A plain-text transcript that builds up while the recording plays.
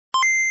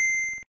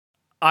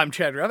I'm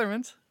Chad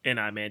Ruthermond. And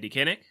I'm Andy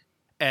Kinnick.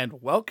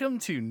 And welcome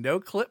to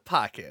NOCLIP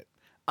Pocket.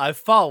 I've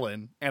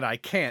fallen and I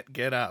can't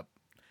get up.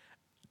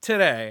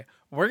 Today,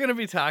 we're going to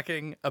be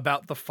talking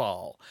about The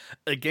Fall,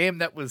 a game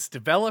that was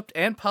developed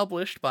and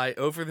published by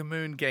Over the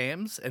Moon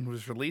Games and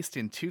was released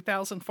in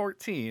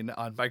 2014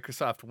 on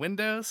Microsoft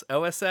Windows,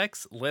 OS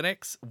X,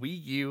 Linux,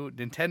 Wii U,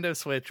 Nintendo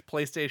Switch,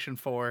 PlayStation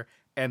 4,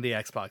 and the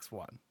Xbox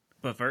One.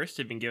 But first,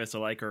 if you can give us a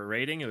like or a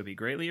rating, it would be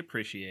greatly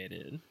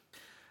appreciated.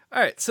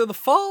 All right, so The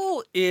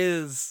Fall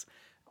is,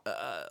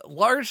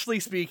 largely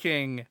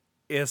speaking,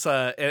 is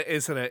a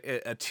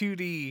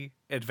 2D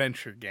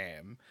adventure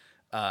game.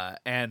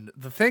 And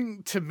the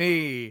thing to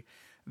me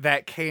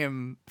that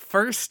came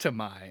first to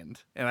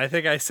mind, and I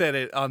think I said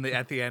it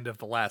at the end of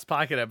the last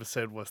Pocket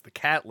episode, was the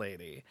cat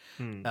lady.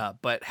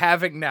 But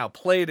having now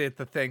played it,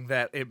 the thing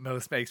that it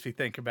most makes me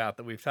think about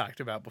that we've talked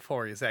about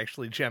before is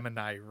actually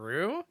Gemini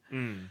Rue.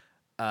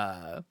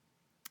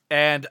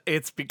 And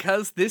it's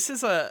because it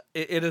is a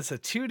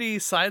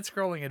 2D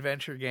side-scrolling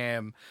adventure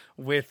game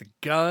with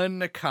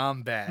gun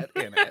combat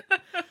in it.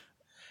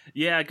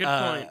 Yeah, good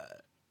point.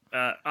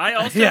 I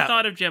also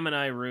thought of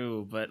Gemini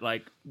Rue, but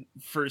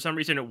for some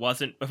reason it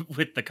wasn't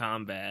with the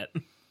combat,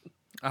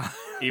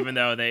 even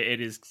though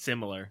it is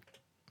similar.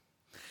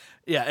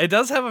 Yeah, it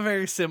does have a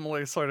very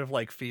similar sort of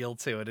feel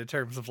to it in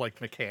terms of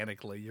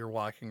mechanically you're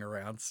walking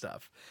around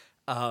stuff.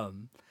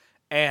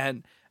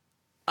 And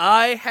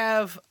I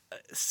have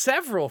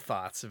several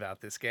thoughts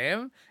about this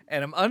game,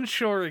 and I'm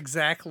unsure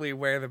exactly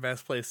where the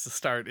best place to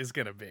start is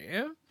going to be.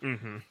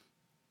 Mm-hmm.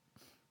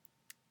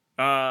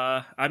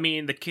 I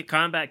mean, the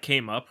combat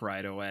came up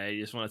right away.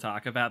 You just want to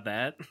talk about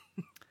that?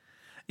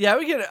 Yeah,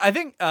 we can. I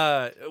think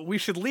we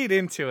should lead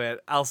into it.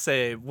 I'll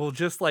say we'll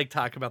just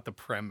talk about the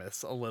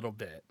premise a little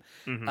bit.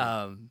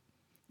 Mm-hmm.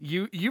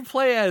 You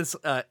play as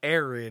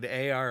Arid,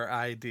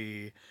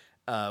 A-R-I-D,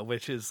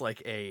 which is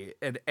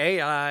an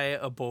AI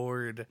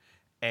aboard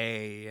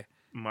a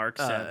Mark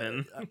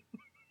 7.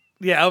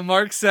 Yeah, a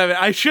Mark 7.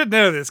 I should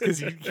know this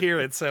because you hear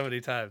it so many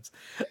times.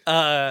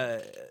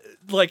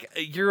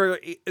 You're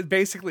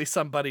basically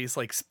somebody's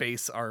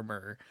space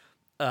armor,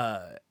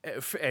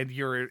 and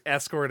you're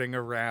escorting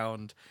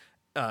around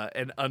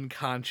an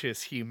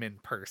unconscious human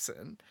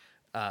person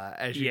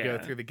as you go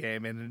through the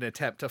game in an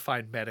attempt to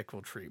find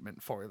medical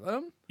treatment for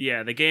them.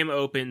 Yeah, the game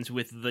opens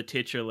with the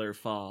titular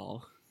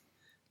fall.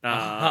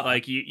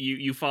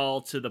 You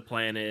fall to the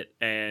planet,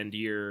 and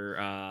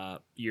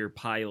your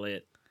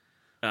pilot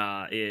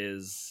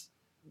is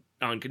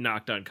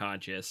knocked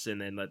unconscious,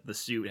 and then the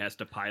suit has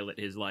to pilot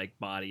his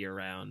body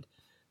around,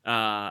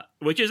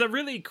 which is a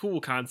really cool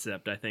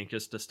concept, I think,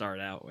 just to start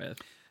out with.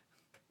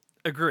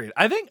 Agreed.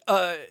 I think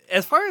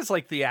as far as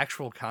the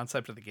actual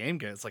concept of the game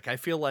goes, I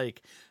feel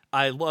like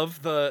I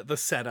love the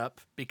setup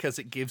because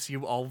it gives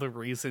you all the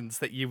reasons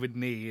that you would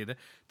need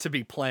to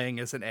be playing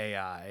as an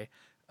AI.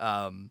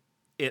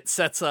 It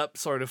sets up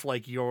sort of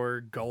your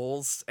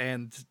goals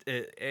and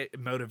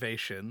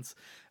motivations.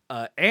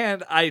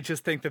 And I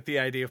just think that the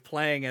idea of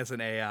playing as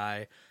an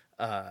AI,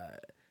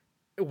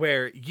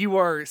 where you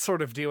are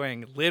sort of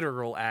doing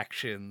literal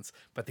actions,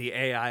 but the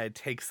AI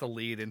takes the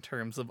lead in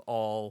terms of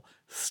all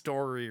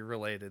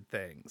story-related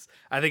things,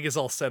 I think is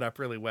all set up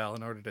really well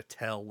in order to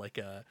tell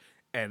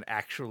an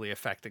actually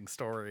affecting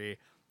story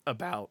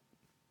about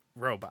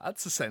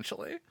robots,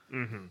 essentially.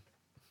 Mm-hmm.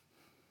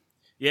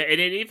 Yeah,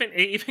 and it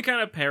even kind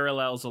of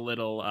parallels a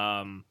little.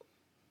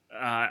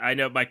 I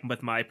know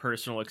with my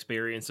personal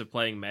experience of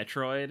playing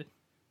Metroid,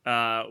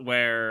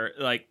 where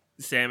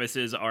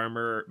Samus's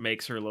armor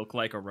makes her look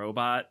like a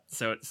robot.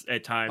 So it's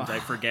at times I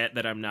forget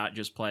that I'm not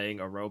just playing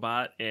a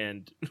robot,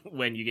 and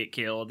when you get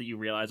killed, you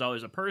realize,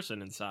 there's a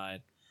person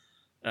inside.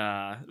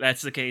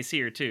 That's the case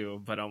here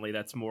too, but only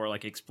that's more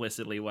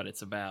explicitly what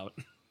it's about.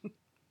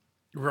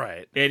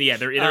 Right. And yeah,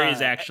 there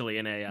is actually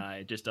an AI.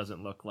 It just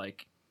doesn't look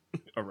like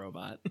a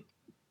robot.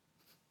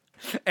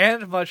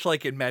 And much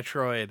like in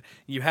Metroid,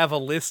 you have a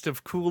list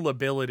of cool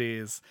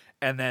abilities,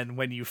 and then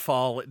when you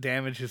fall, it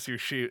damages your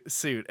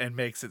suit and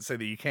makes it so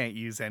that you can't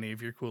use any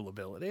of your cool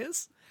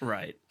abilities.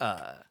 Right.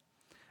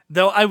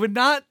 Though I would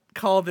not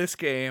call this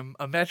game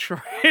a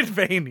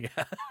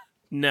Metroidvania.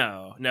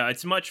 No,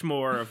 it's much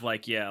more of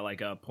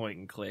a point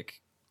and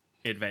click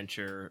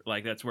adventure.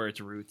 That's where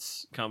its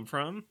roots come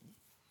from.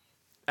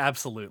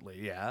 Absolutely,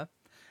 yeah.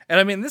 And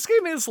I mean, this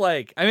game is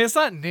it's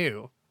not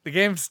new. The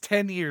game's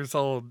 10 years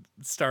old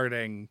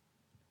starting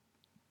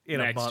in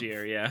next a month.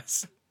 Year,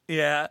 yes.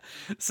 Yeah.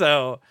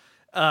 So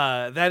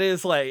that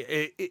is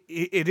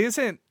it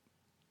isn't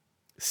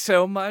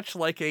so much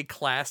like a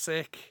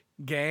classic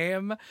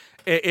game.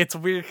 It's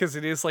weird because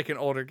it is an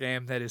older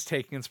game that is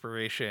taking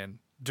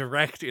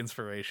direct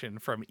inspiration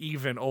from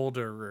even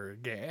older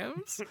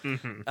games.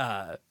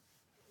 Mm-hmm.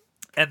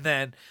 And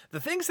then the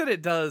things that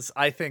it does,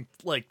 I think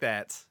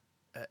that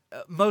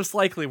most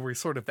likely were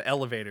sort of the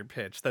elevator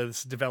pitch, though this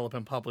is developed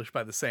and published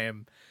by the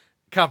same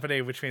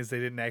company, which means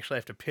they didn't actually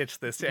have to pitch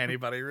this to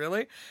anybody,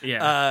 really.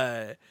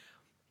 Yeah.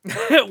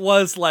 It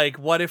was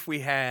what if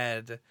we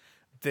had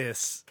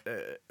this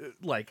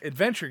like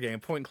adventure game,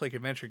 point and click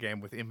adventure game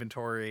with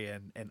inventory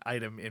and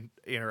item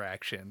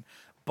interaction,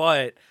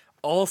 but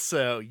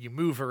also you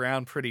move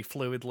around pretty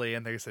fluidly,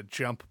 and there's a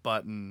jump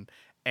button,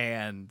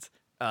 and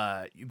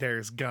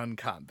there's gun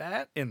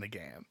combat in the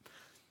game.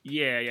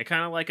 Yeah,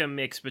 kind of like a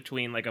mix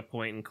between like a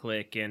point and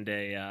click and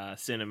a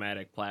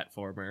cinematic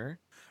platformer.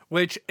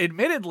 Which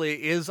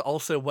admittedly is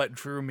also what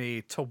drew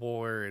me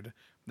toward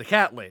the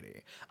Cat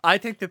Lady. I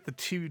think that the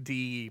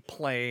 2D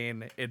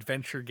plain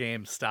adventure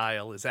game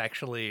style is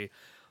actually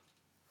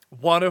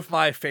one of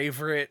my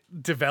favorite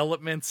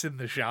developments in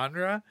the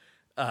genre,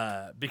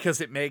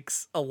 because it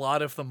makes a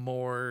lot of the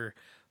more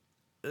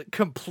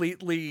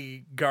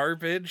completely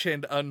garbage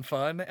and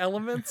unfun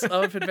elements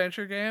of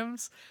adventure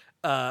games.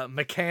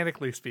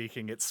 Mechanically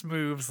speaking, it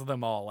smooths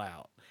them all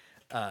out.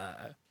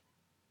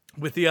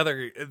 With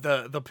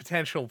the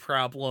potential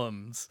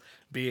problems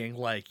being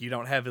like you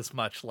don't have as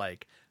much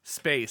like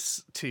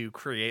space to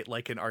create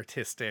like an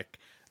artistic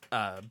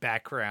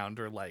background,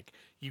 or like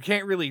you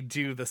can't really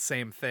do the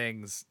same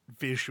things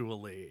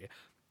visually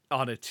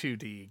on a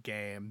 2D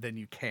game than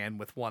you can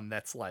with one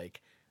that's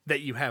like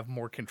that you have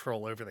more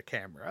control over the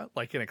camera,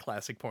 like in a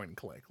classic point and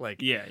click.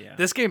 Like, Yeah.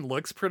 this game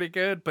looks pretty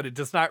good, but it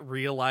does not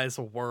realize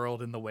a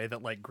world in the way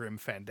that like Grim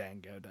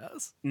Fandango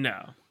does.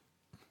 No.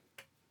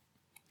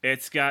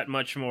 It's got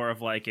much more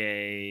of like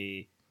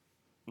a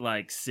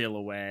like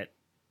silhouette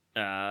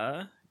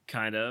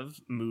kind of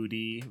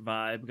moody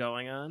vibe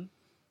going on.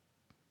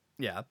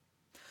 Yeah.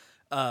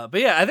 But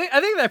yeah, I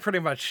think that pretty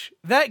much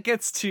that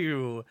gets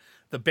to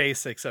the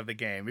basics of the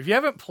game. If you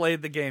haven't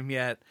played the game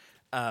yet,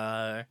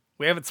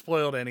 we haven't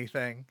spoiled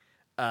anything.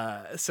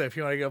 So if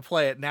you want to go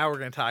play it, now we're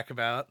going to talk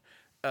about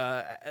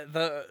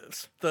the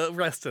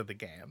rest of the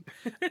game.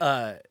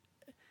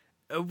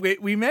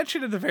 We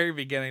mentioned at the very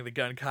beginning the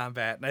gun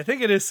combat, and I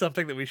think it is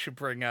something that we should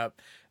bring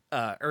up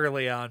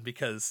early on,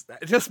 because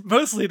just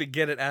mostly to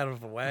get it out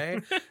of the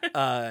way.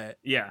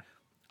 Yeah.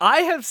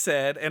 I have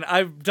said, and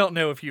I don't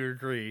know if you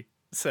agree,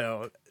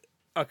 so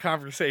a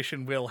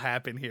conversation will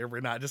happen here. We're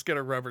not just going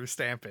to rubber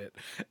stamp it.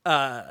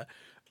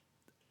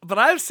 But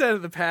I've said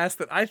in the past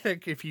that I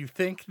think if you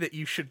think that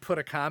you should put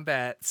a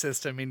combat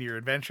system in your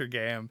adventure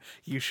game,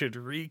 you should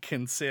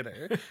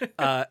reconsider.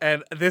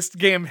 And this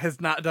game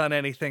has not done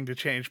anything to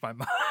change my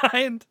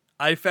mind.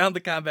 I found the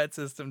combat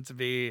system to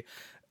be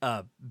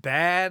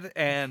bad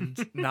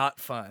and not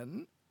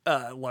fun,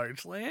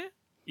 largely.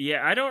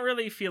 Yeah, I don't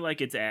really feel like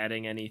it's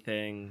adding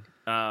anything.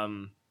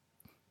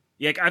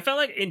 Yeah, I felt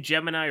like in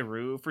Gemini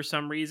Rue, for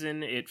some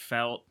reason, it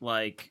felt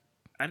like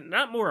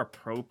not more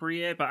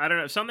appropriate, but I don't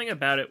know, something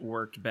about it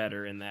worked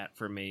better in that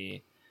for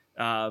me.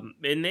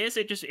 In this,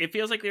 it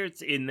feels like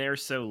it's in there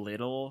so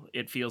little.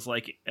 It feels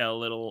like a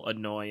little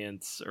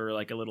annoyance or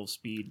like a little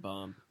speed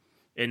bump,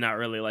 and not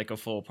really like a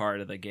full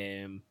part of the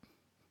game.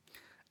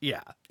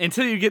 Yeah,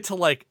 until you get to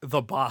like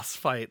the boss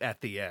fight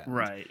at the end,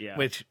 right? Yeah,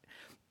 which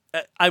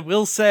I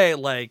will say,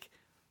 like,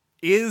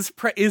 is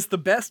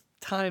the best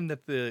time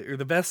that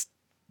the best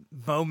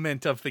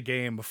moment of the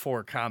game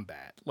before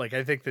combat. Like,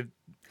 I think that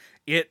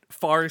it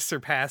far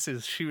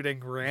surpasses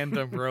shooting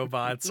random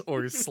robots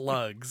or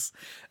slugs,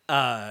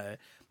 and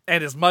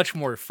is much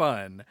more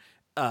fun.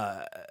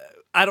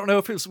 I don't know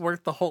if it was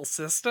worth the whole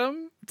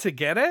system to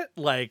get it.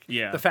 Like,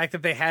 the fact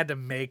that they had to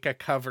make a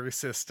cover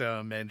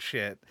system and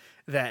shit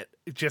that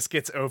just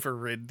gets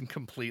overridden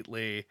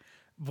completely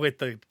with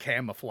the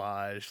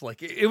camouflage.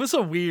 Like, it was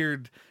a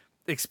weird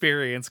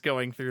experience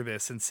going through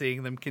this and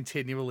seeing them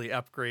continually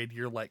upgrade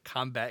your like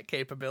combat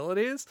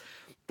capabilities,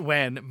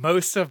 when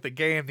most of the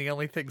game the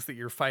only things that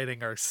you're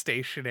fighting are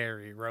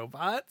stationary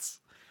robots.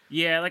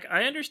 Yeah, like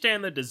I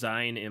understand the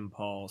design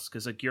impulse,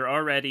 because like you're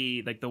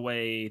already like the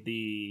way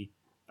the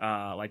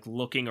like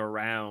looking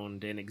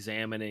around and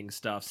examining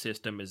stuff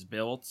system is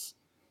built,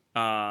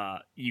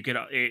 you could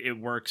it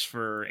works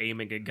for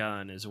aiming a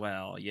gun as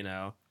well, you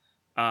know.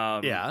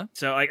 Yeah,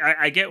 so like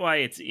I get why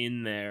it's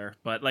in there,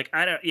 but like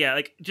I don't, yeah,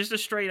 like just a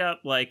straight up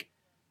like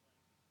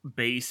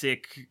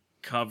basic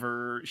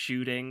cover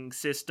shooting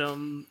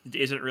system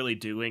isn't really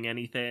doing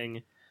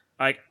anything.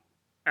 Like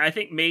I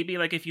think maybe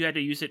like if you had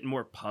to use it in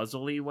more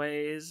puzzly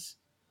ways,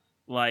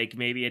 like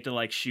maybe you had to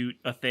like shoot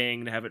a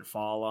thing to have it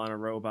fall on a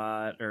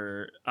robot,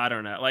 or I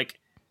don't know, like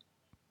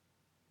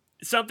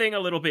something a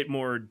little bit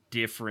more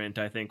different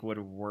I think would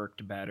have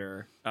worked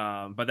better.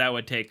 But that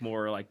would take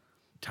more like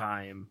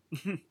time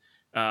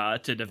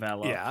to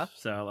develop. Yeah.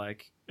 So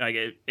like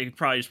it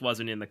probably just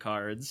wasn't in the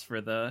cards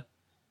for the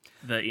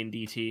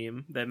indie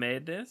team that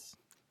made this.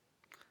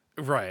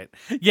 Right.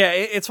 Yeah,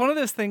 it's one of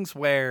those things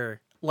where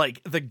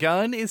like the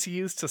gun is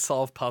used to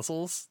solve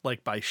puzzles,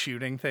 like by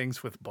shooting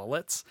things with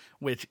bullets,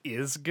 which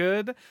is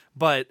good,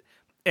 but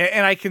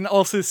and I can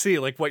also see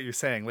like what you're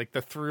saying, like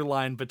the through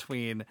line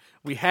between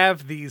we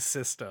have these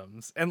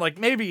systems and like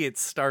maybe it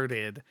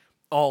started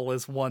all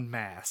as one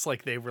mass.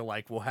 Like they were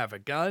like, we'll have a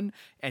gun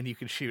and you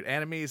can shoot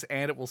enemies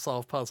and it will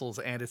solve puzzles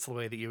and it's the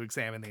way that you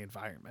examine the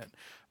environment.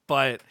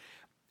 But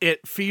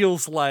it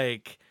feels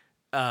like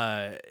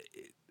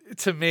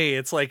to me,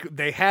 it's like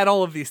they had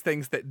all of these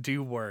things that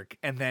do work,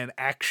 and then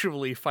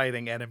actually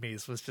fighting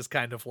enemies was just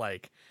kind of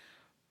like,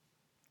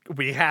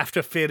 we have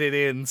to fit it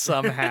in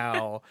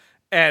somehow.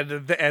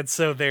 And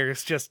so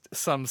there's just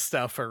some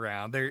stuff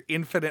around. They're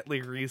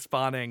infinitely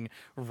respawning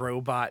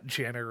robot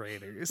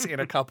generators in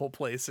a couple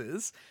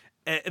places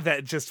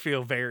that just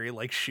feel very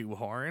like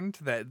shoehorned,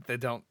 that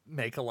don't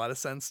make a lot of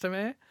sense to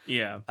me.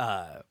 Yeah.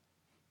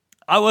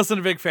 I wasn't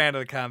a big fan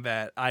of the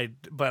combat.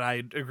 But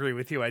I agree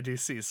with you. I do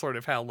see sort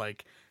of how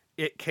like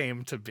it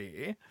came to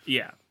be.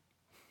 Yeah.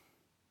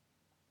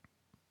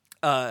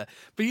 But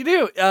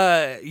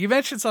you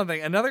mentioned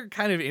something, another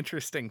kind of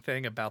interesting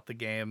thing about the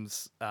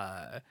game's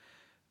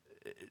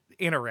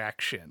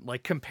interaction,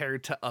 like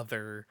compared to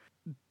other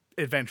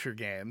adventure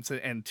games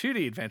and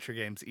 2D adventure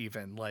games,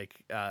 even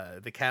like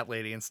the Cat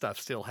Lady and stuff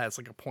still has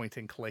like a point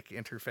and click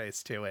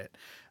interface to it.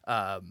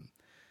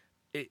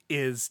 It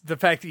is the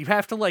fact that you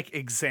have to like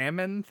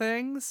examine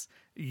things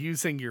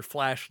using your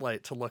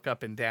flashlight to look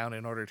up and down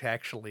in order to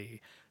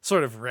actually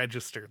sort of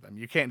register them.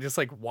 You can't just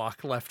like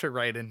walk left to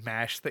right and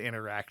mash the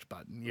interact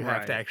button. You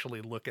have to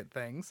actually look at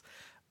things,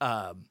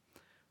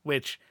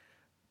 which,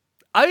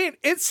 I mean,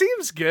 it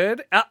seems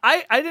good.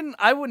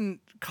 I wouldn't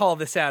call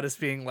this out as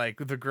being like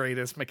the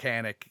greatest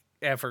mechanic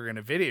ever in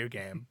a video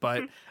game,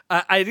 but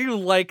I do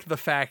like the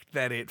fact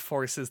that it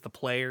forces the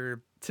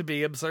player to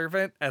be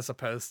observant as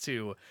opposed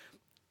to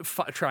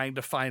trying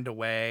to find a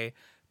way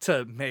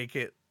to make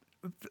it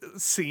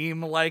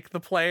seem like the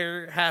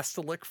player has to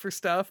look for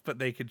stuff, but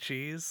they could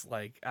choose.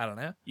 Like, I don't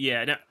know.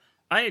 Yeah, no,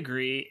 I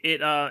agree.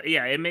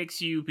 It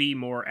makes you be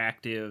more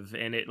active,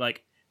 and it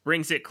like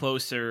brings it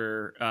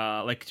closer,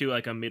 like to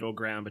like a middle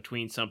ground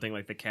between something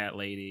like the Cat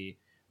Lady,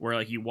 where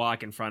like you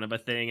walk in front of a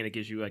thing and it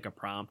gives you like a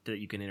prompt that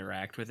you can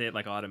interact with it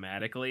like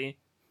automatically.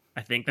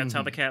 I think that's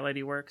how the Cat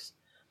Lady works.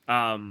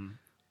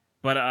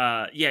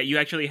 But you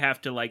actually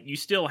have to like, you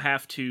still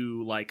have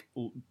to like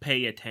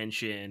pay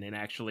attention and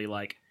actually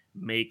like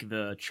make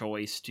the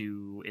choice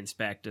to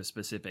inspect a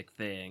specific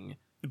thing.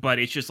 But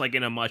it's just like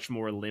in a much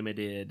more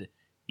limited,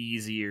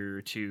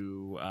 easier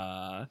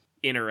to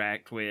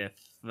interact with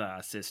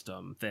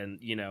system than,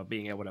 you know,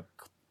 being able to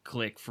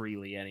click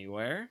freely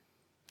anywhere.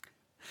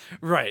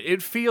 Right.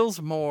 It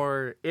feels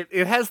more,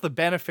 it has the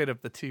benefit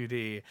of the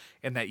 2D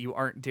in that you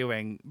aren't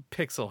doing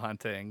pixel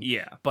hunting.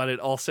 Yeah. But it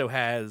also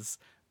has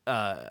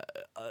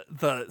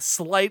the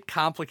slight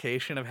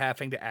complication of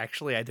having to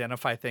actually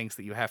identify things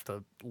that you have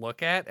to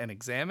look at and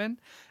examine.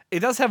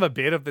 It does have a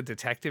bit of the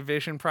detective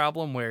vision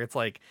problem where it's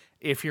like,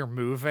 if you're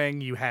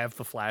moving, you have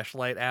the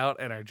flashlight out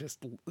and are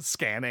just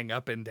scanning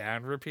up and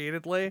down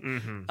repeatedly.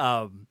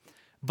 Mm-hmm.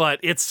 But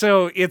it's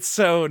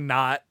so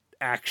not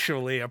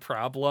actually a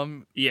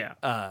problem. Yeah.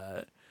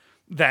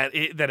 That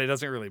it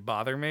doesn't really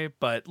bother me,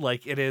 but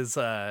like it is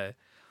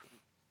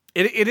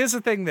it is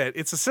a thing that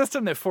it's a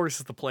system that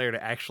forces the player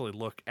to actually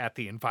look at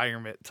the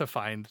environment to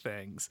find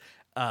things,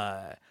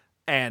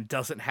 and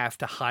doesn't have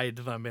to hide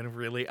them in a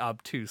really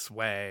obtuse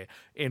way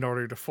in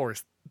order to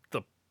force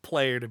the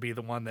player to be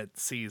the one that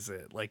sees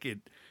it. Like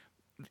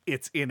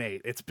it's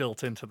innate, it's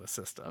built into the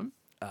system.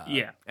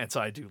 And so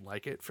I do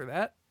like it for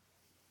that.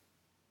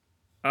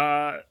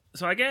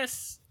 So I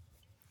guess,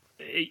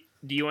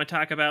 do you want to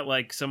talk about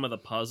like some of the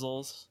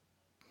puzzles?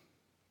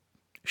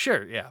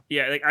 Sure, yeah.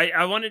 Yeah, like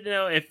I wanted to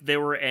know if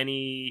there were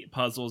any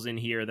puzzles in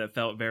here that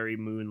felt very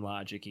Moon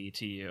Logic-y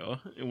to you.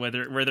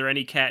 Were there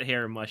any cat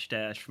hair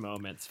mustache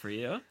moments for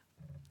you?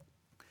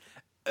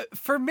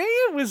 For me,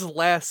 it was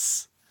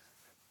less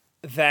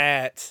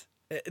that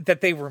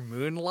they were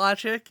Moon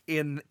Logic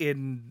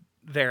in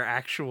their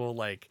actual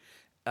like,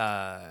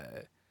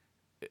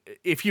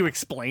 if you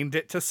explained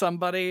it to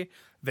somebody,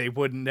 they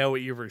wouldn't know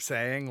what you were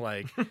saying.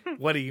 Like,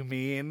 what do you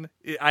mean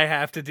I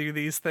have to do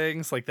these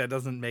things? Like, that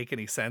doesn't make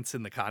any sense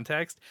in the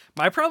context.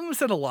 My problem is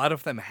that a lot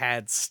of them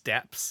had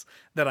steps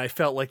that I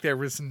felt like there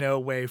was no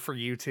way for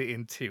you to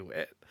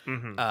intuit.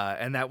 Mm-hmm.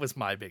 And that was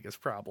my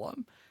biggest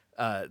problem.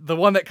 The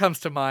one that comes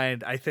to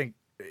mind, I think,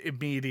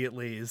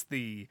 immediately is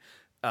the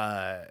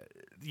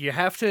you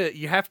have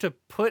to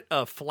put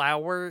a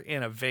flower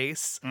in a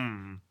vase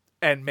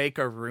and make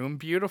a room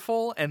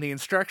beautiful, and the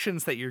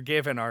instructions that you're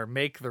given are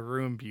make the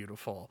room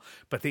beautiful.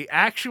 But the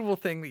actual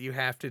thing that you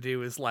have to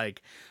do is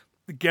like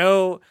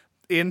go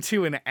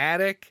into an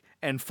attic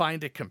and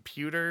find a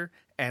computer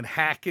and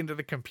hack into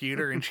the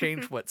computer and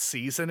change what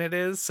season it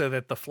is so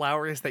that the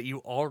flowers that you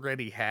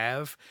already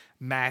have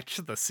match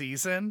the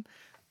season.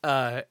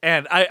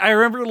 And I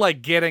remember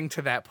like getting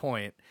to that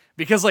point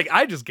because like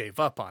I just gave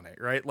up on it,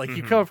 right? Like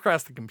you come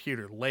across the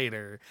computer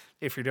later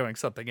if you're doing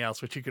something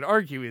else, which you could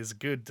argue is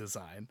good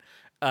design.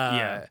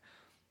 But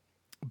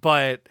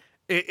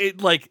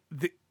it like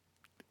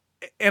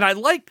and I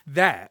like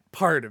that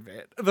part of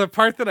it. The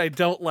part that I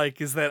don't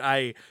like is that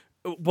I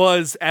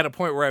was at a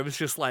point where I was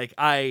just like,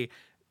 I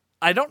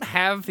don't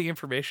have the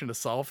information to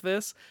solve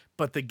this,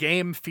 but the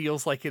game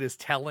feels like it is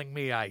telling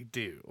me I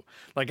do.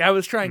 Like I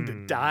was trying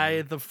to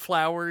dye the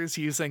flowers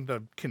using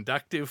the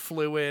conductive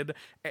fluid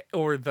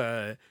or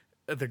the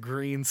the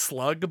green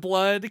slug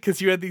blood,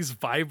 because you had these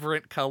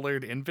vibrant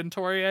colored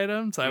inventory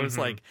items. I was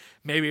like,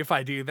 maybe if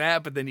I do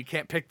that, but then you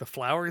can't pick the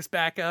flowers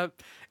back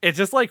up. It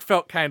just like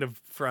felt kind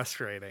of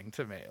frustrating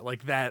to me,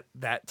 like that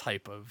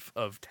type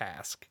of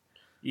task.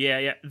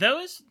 Yeah.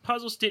 Those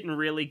puzzles didn't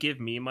really give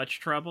me much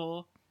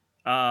trouble.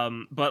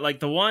 But like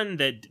the one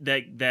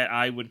that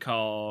I would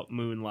call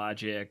Moon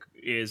Logic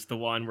is the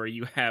one where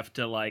you have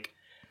to like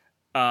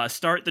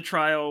start the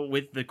trial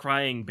with the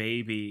crying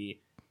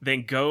baby,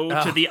 then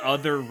go to the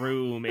other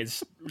room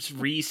and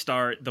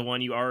restart the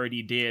one you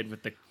already did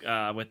with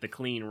the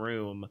clean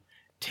room.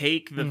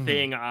 Take the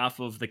thing off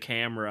of the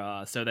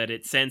camera so that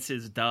it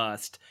senses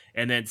dust,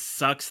 and then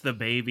sucks the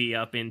baby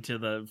up into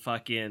the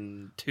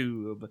fucking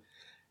tube.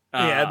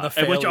 And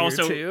which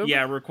also tube.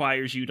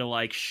 Requires you to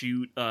like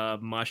shoot a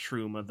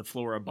mushroom of the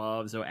floor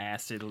above, so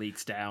acid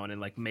leaks down and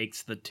like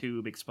makes the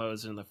tube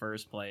exposed in the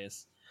first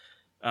place.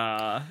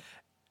 Yeah,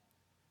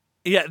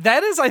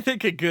 that is, I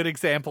think, a good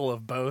example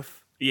of both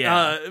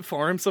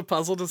forms of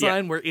puzzle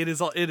design, where it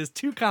is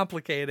too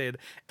complicated,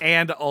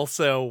 and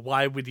also,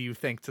 why would you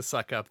think to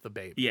suck up the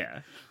baby? Yeah,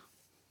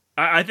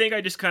 I think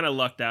I just kind of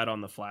lucked out on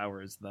the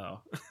flowers,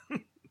 though.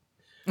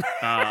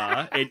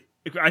 I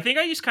think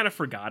I just kind of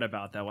forgot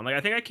about that one. Like,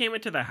 I think I came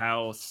into the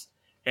house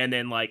and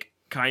then like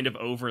kind of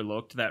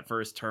overlooked that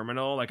first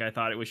terminal. Like, I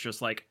thought it was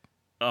just like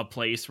a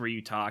place where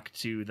you talk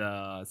to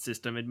the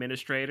system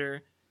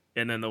administrator.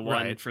 And then the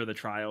one for the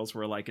trials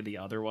were like the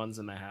other ones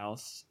in the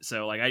house.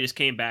 So like I just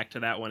came back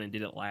to that one and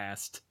did it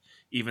last,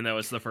 even though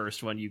it's the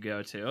first one you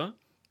go to.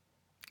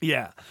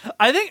 Yeah.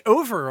 I think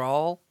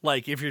overall,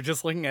 like if you're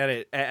just looking at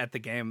it at the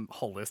game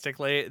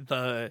holistically,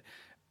 the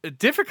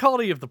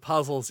difficulty of the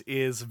puzzles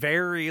is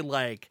very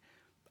like,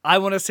 I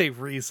want to say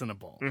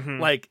reasonable.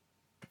 Like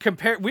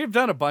we've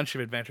done a bunch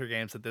of adventure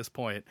games at this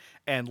point,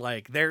 and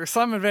like there are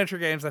some adventure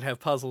games that have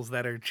puzzles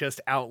that are just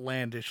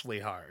outlandishly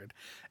hard.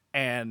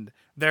 And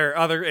there are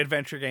other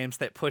adventure games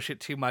that push it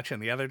too much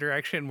in the other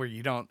direction, where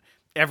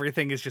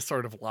everything is just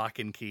sort of lock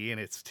and key and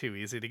it's too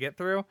easy to get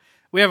through.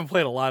 We haven't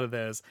played a lot of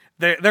those.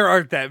 There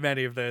aren't that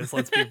many of those.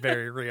 Let's be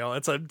very real.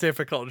 It's a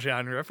difficult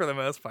genre for the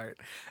most part.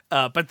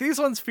 But these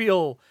ones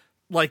feel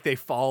like they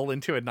fall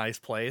into a nice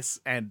place,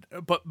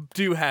 but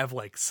do have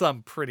like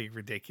some pretty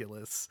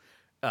ridiculous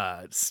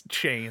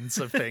chains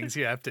of things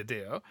you have to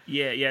do.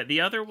 Yeah.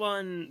 The other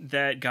one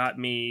that got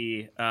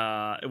me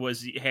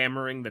was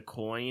hammering the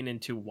coin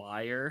into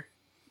wire.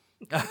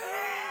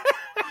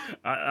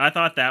 I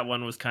thought that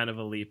one was kind of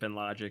a leap in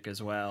logic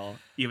as well,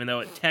 even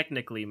though it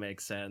technically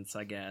makes sense,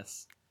 I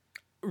guess.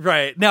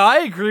 Right. Now, I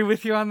agree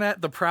with you on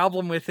that. The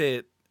problem with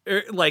it,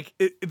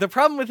 the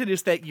problem with it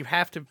is that you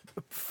have to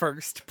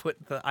first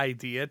put the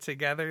idea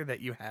together that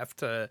you have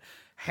to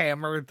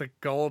hammer the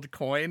gold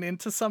coin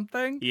into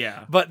something.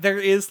 Yeah. But there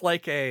is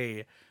like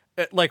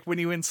when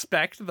you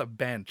inspect the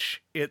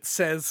bench, it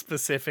says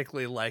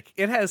specifically like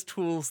it has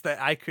tools that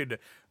I could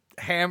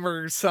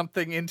hammer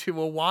something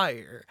into a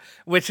wire,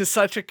 which is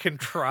such a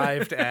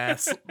contrived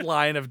ass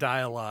line of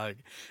dialogue.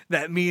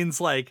 That means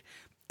like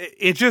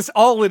it just,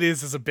 all it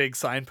is a big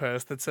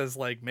signpost that says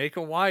like make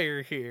a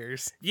wire here.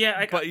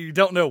 Yeah, but you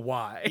don't know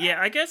why.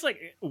 Yeah, I guess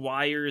like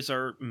wires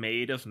are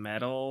made of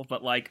metal,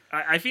 but like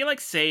I feel like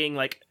saying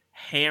like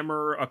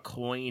hammer a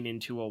coin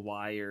into a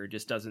wire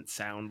just doesn't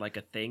sound like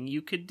a thing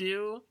you could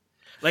do.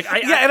 Like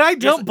I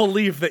don't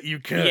believe that you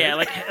could. Yeah,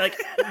 like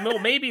well,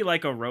 maybe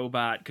like a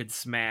robot could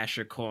smash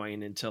a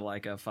coin into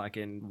like a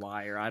fucking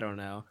wire. I don't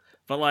know,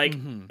 but like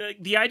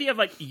the idea of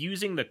like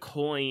using the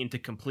coin to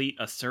complete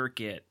a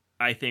circuit,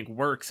 I think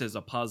works as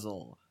a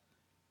puzzle.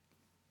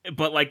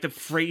 But like the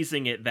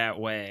phrasing it that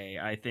way,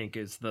 I think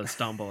is the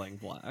stumbling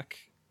block.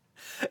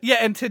 Yeah,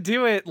 and to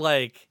do it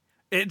like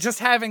it just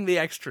having the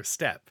extra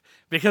step,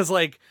 because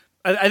like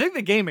I think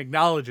the game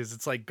acknowledges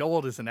it's like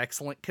gold is an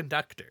excellent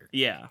conductor.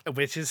 Yeah.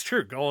 Which is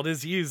true. Gold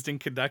is used in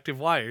conductive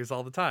wires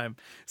all the time.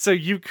 So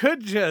you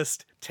could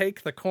just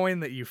take the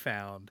coin that you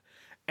found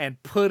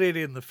and put it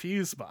in the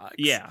fuse box.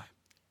 Yeah.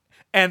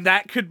 And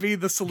that could be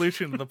the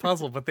solution to the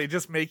puzzle, but they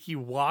just make you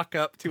walk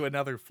up to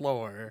another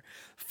floor,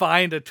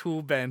 find a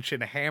tool bench,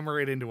 and hammer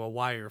it into a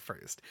wire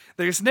first.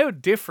 There's no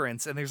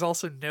difference, and there's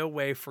also no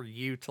way for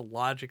you to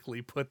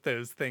logically put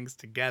those things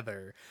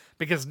together,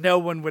 because no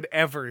one would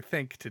ever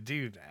think to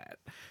do that.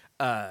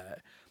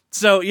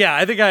 So, yeah,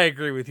 I think I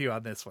agree with you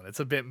on this one.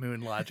 It's a bit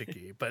Moon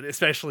Logic-y, but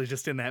especially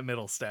just in that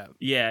middle step.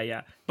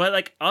 Yeah. But,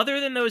 like, other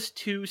than those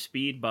two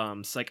speed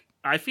bumps, like,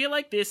 I feel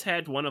like this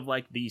had one of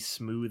like the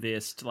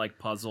smoothest like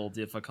puzzle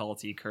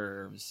difficulty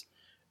curves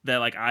that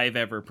like I've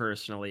ever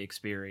personally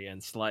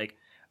experienced. Like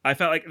I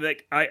felt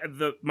like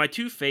my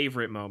two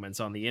favorite moments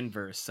on the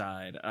inverse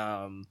side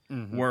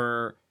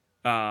were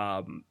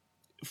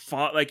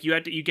like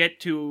you get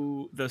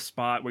to the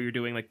spot where you're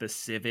doing like the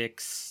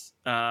civics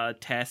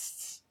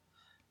tests,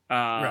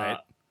 right,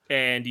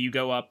 and you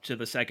go up to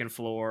the second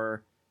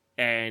floor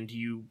and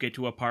you get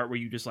to a part where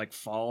you just like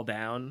fall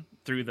down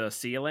through the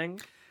ceiling.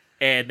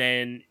 And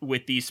then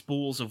with these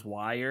spools of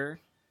wire,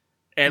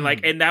 And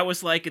like, and that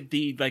was like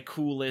the like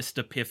coolest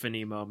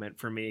epiphany moment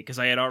for me, because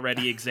I had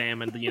already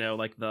examined,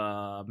 like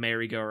the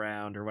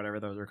merry-go-round or whatever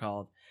those are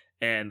called,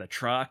 and the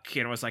truck,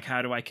 and I was like,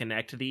 how do I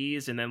connect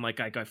these? And then like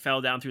I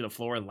fell down through the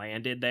floor and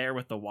landed there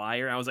with the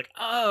wire. And I was like,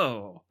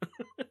 oh,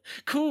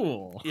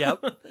 cool.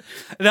 Yep.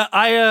 Now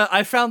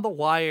I found the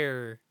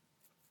wire.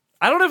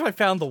 I don't know if I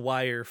found the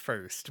wire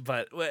first,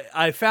 but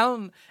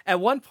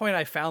at one point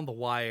I found the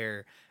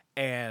wire,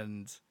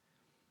 and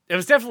it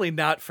was definitely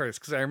not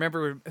first, because I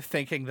remember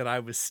thinking that I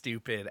was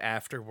stupid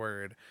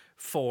afterward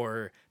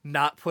for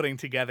not putting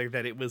together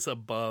that it was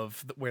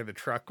above where the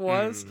truck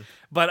was.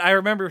 But I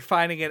remember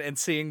finding it and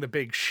seeing the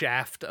big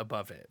shaft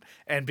above it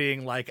and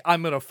being like,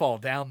 I'm going to fall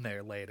down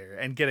there later,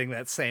 and getting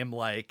that same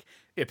like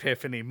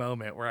epiphany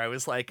moment where I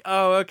was like,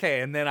 oh,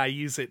 okay. And then I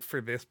use it for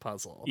this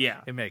puzzle.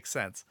 Yeah. It makes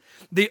sense.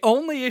 The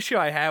only issue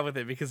I have with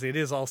it, because it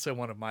is also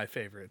one of my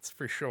favorites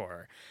for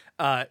sure,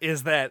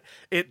 is that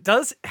it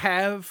does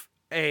have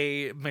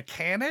a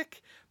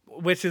mechanic,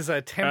 which is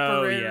a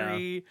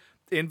temporary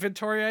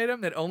inventory item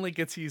that only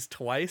gets used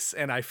twice,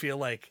 and I feel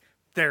like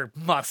there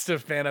must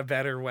have been a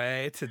better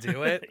way to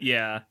do it.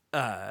 Yeah.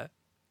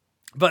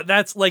 But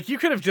that's like, you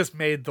could have just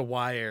made the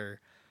wire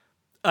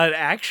an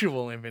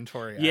actual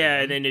inventory item.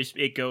 And then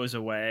it goes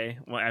away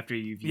after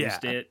you've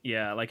used it.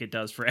 Yeah, like it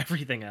does for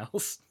everything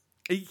else.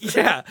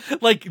 Yeah,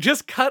 like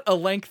just cut a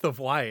length of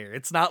wire.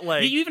 It's not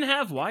like you even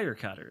have wire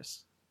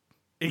cutters.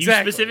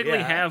 Exactly, you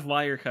specifically have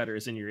wire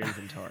cutters in your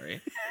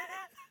inventory.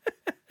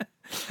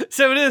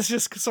 So it is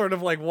just sort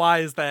of like, why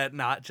is that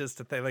not just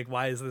a thing? Like,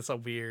 why is this a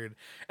weird?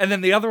 And then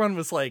the other one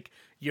was like,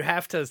 you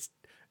have to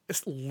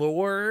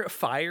lure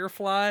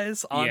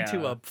fireflies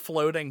onto a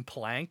floating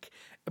plank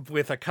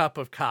with a cup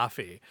of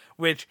coffee,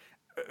 which,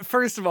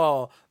 first of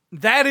all,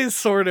 that is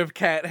sort of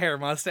cat hair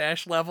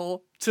mustache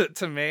level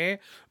to me,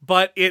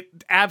 but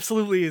it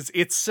absolutely is.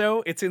 It's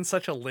in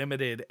such a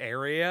limited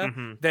area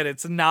that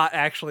it's not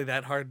actually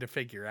that hard to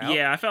figure out.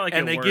 Yeah, I felt like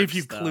and it they works, give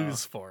you though.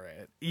 clues for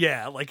it.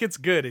 Yeah, like it's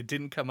good. It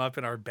didn't come up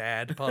in our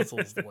bad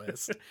puzzles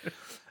list,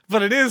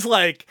 but it is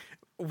like,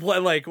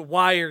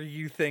 why are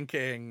you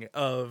thinking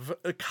of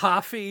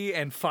coffee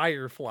and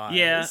fireflies?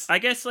 Yeah, I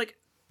guess like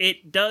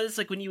it does,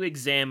 like when you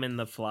examine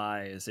the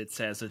flies, it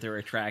says that they're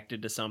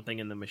attracted to something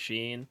in the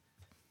machine.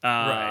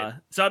 Right.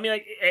 So I mean,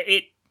 like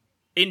it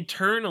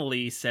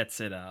internally sets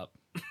it up.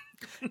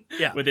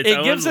 Yeah, with its it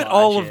own gives it logic.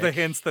 all of the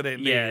hints that it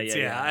needs.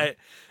 Yeah.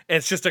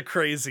 It's just a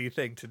crazy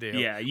thing to do.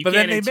 Yeah, you but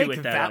can't then they intuit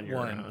make that on your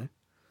one. own.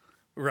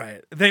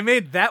 Right. They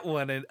made that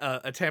one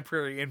a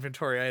temporary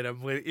inventory item.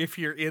 If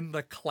you're in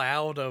the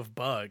cloud of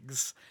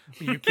bugs,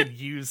 you can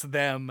use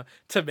them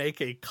to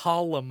make a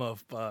column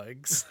of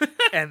bugs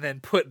and then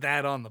put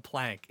that on the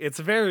plank. It's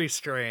very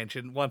strange,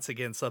 and once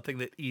again, something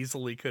that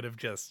easily could have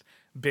just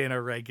been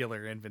a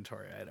regular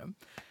inventory item.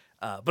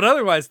 But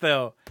otherwise,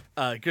 though,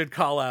 good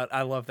call out.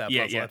 I love that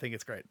puzzle. Yeah. I think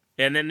it's great.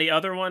 And then the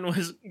other one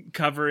was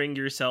covering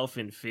yourself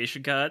in fish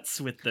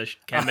guts with the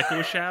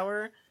chemical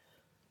shower.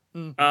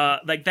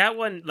 Like that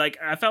one, like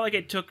I felt like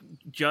it took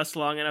just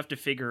long enough to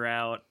figure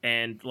out,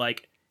 and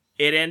like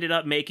it ended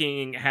up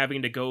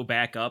having to go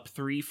back up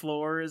 3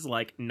 floors,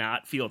 like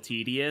not feel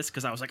tedious,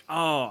 because I was like,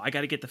 oh, I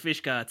got to get the fish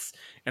guts,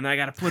 and then I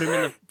got to put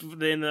them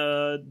in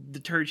the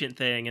detergent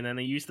thing, and then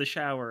they use the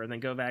shower, and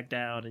then go back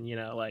down, and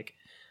like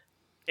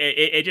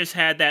it just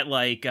had that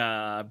like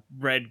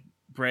bread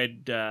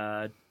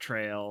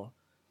trail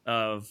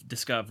of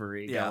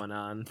discovery going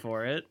on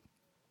for it.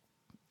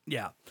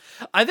 Yeah.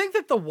 I think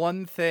that the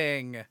one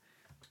thing,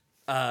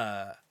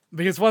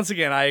 because once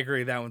again, I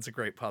agree that one's a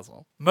great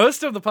puzzle.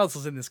 Most of the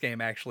puzzles in this game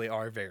actually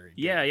are very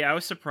good. Yeah, I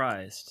was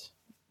surprised.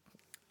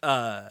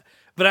 But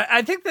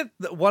I think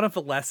that one of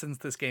the lessons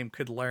this game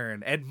could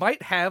learn, and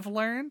might have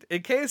learned,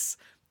 in case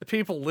the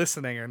people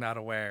listening are not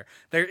aware,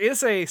 there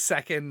is a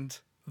second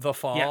The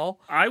Fall.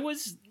 Yeah, I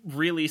was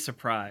really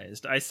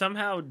surprised. I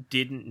somehow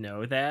didn't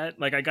know that.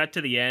 Like, I got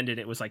to the end and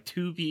it was like,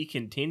 to be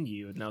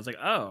continued. And I was like,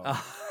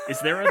 oh,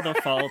 is there a The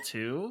Fall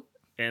 2?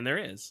 And there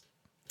is.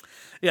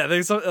 Yeah,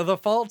 there's a The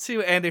Fall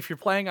 2, and if you're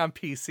playing on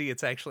PC,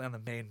 it's actually on the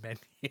main menu.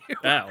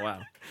 Oh,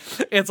 wow.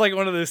 It's like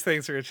one of those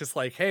things where it's just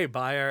like, hey,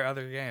 buy our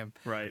other game.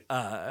 Right.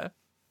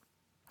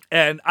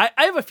 And I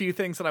have a few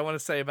things that I want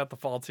to say about The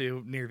Fall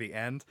 2 near the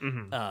end.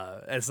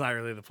 It's not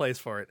really the place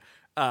for it.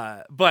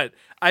 But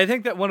I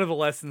think that one of the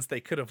lessons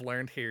they could have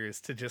learned here is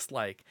to just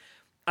like,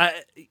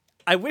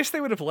 I wish they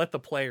would have let the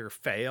player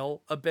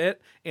fail a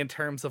bit in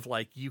terms of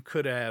like, you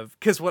could have,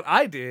 because what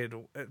I did,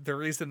 the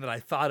reason that I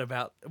thought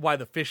about why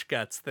the fish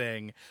guts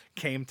thing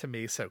came to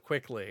me so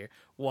quickly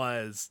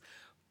was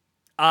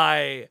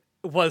I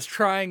was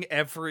trying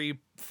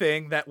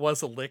everything that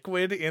was a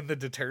liquid in the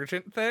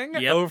detergent thing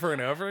over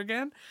and over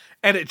again.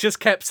 And it just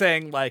kept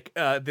saying like,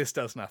 this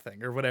does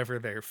nothing, or whatever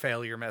their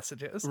failure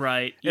message is.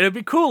 Right. And it'd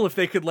be cool if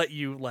they could let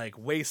you like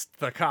waste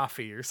the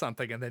coffee or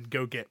something and then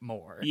go get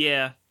more.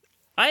 Yeah,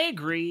 I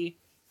agree.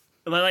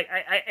 Like,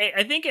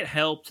 I think it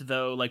helped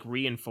though, like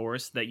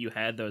reinforce that you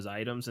had those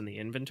items in the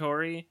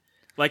inventory.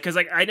 Like, cause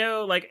like, I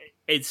know like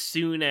as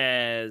soon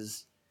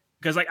as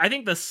because like I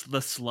think the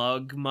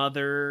slug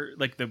mother,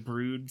 like the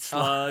brood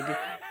slug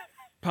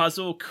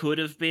puzzle, could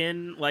have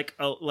been like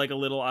a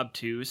little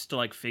obtuse to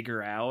like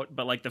figure out,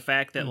 but like the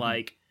fact that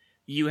like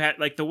you had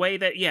like the way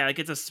that like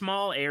it's a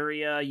small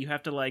area, you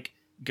have to like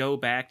go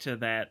back to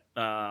that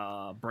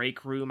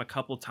break room a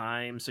couple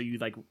times, so you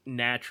like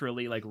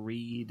naturally like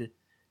read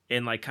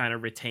and like kind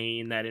of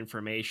retain that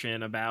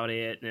information about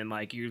it, and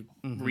like you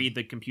read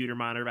the computer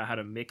monitor about how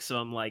to mix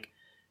them. Like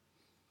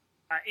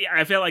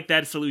I feel like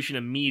that solution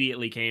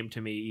immediately came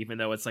to me, even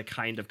though it's like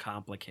kind of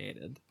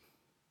complicated.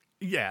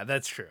 Yeah,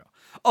 that's true.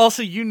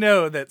 Also, you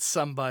know that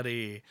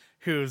somebody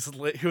who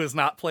has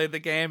not played the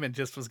game and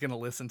just was going to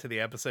listen to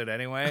the episode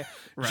anyway,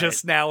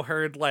 just now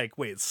heard like,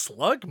 wait,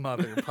 Slug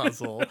Mother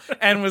puzzle,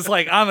 and was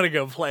like, I'm going to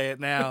go play it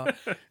now.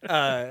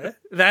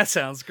 That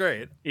sounds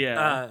great.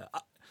 Yeah.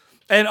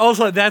 And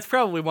also, that's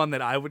probably one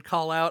that I would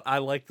call out. I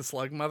like the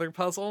Slug Mother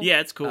puzzle.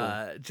 Yeah, it's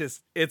cool.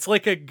 It's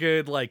like a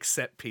good like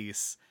set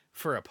piece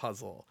for a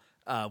puzzle,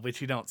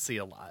 which you don't see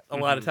a lot. A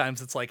lot of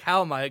times it's like,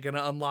 how am I going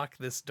to unlock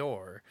this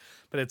door?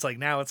 But it's like,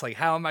 now it's like,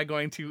 how am I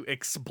going to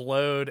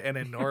explode an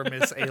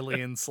enormous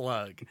alien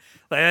slug?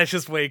 Like, that's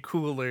just way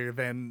cooler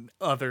than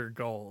other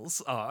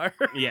goals are.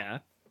 Yeah.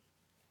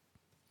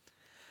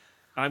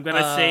 I'm going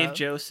to save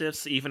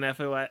Joseph's even if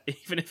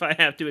I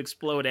have to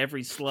explode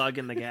every slug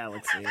in the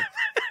galaxy.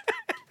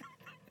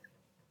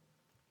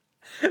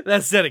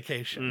 That's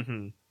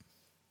dedication.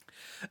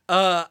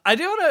 I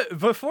do want to,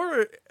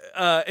 before,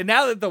 and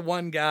now that the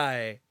one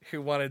guy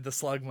who wanted the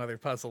Slug Mother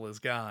puzzle is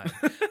gone,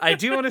 I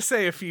do want to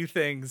say a few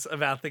things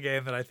about the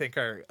game that I think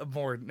are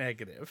more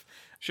negative.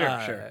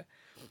 Sure.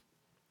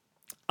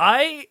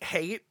 I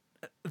hate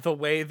the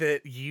way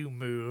that you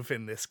move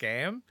in this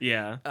game.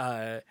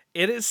 Yeah.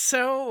 It is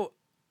so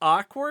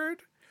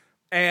awkward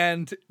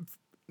and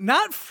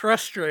not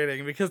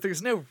frustrating, because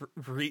there's no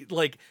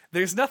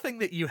there's nothing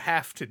that you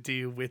have to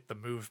do with the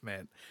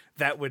movement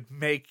that would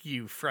make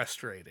you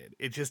frustrated.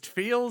 It just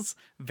feels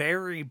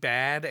very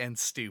bad and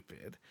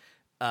stupid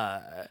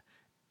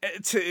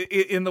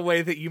in the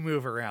way that you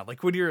move around.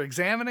 Like when you're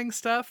examining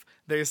stuff,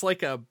 there's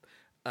like an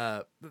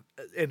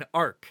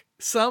arc,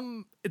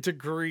 some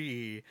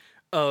degree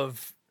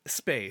of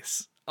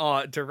space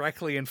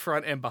directly in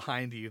front and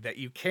behind you that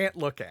you can't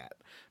look at,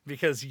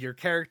 because your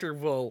character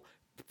will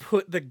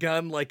put the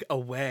gun like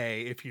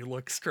away if you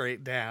look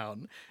straight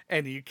down,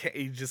 and you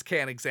just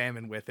can't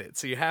examine with it.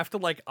 So you have to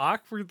like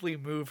awkwardly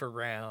move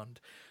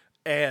around,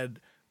 and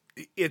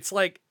it's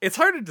like, it's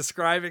hard to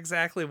describe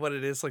exactly what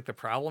it is. Like the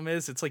problem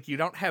is, it's like you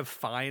don't have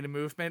fine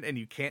movement and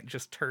you can't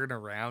just turn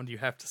around. You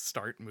have to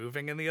start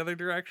moving in the other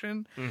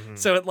direction.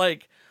 So it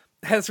like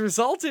has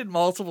resulted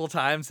multiple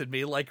times in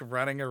me like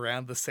running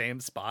around the same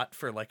spot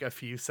for like a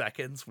few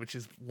seconds, which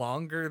is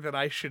longer than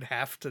I should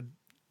have to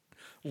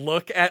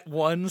look at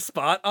one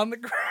spot on the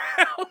ground.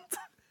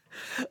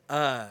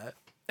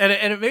 And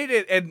it made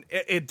it, and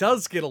it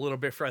does get a little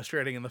bit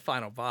frustrating in the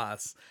final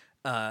boss.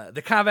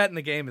 The combat in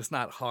the game is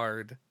not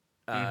hard.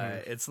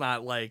 It's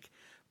not like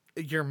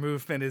your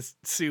movement is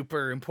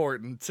super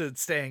important to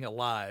staying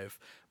alive,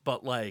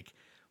 but like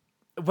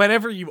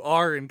whenever you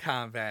are in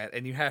combat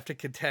and you have to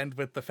contend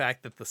with the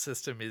fact that the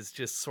system is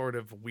just sort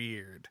of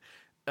weird,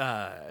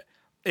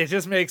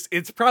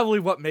 it's probably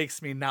what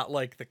makes me not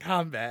like the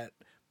combat.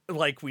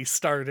 Like we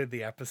started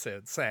the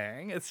episode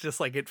saying, it's just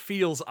like, it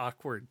feels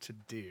awkward to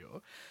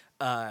do.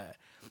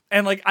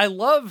 And like, I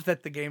love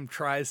that the game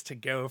tries to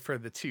go for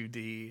the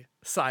 2D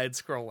side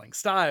scrolling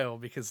style,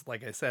 because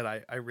like I said,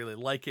 I really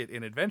like it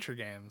in adventure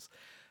games.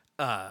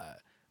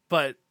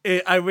 But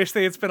I wish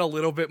they had spent a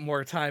little bit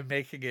more time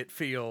making it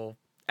feel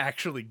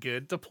actually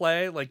good to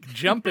play. Like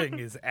jumping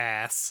is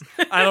ass.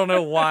 I don't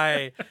know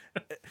why.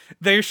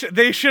 They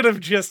should have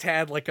just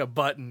had like a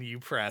button you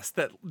press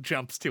that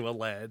jumps to a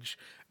ledge,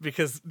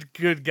 because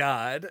good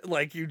God,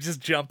 like you just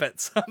jump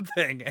at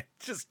something and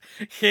just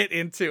hit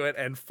into it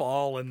and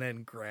fall and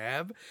then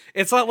grab.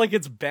 It's not like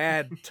it's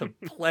bad to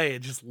play.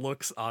 It just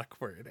looks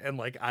awkward. And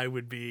like I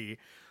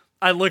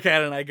look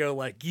at it and I go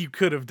like, you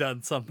could have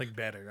done something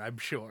better, I'm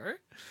sure.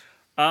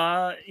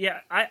 Yeah,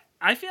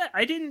 I feel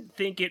I didn't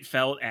think it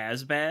felt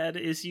as bad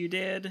as you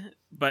did,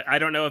 but I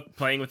don't know if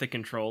playing with a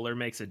controller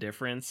makes a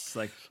difference.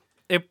 Like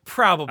it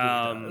probably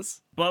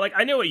does. But like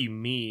I know what you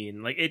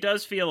mean. Like it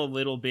does feel a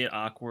little bit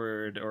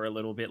awkward or a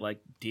little bit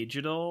like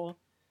digital.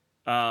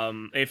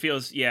 It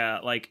feels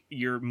like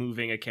you're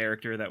moving a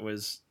character that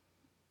was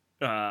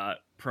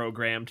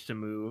programmed to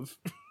move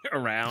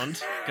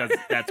around, because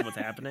that's what's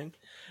happening.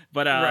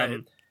 But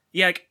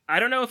yeah, like, I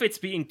don't know if it's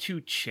being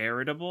too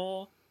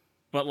charitable.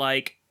 But,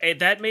 like,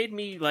 that made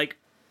me, like,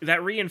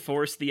 that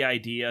reinforced the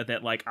idea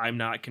that, like, I'm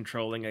not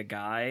controlling a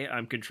guy.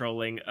 I'm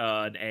controlling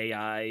an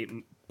AI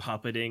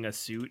puppeting a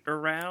suit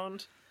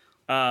around.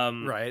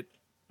 Right.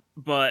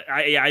 But,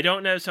 I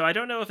don't know. So I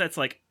don't know if that's,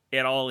 like,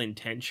 at all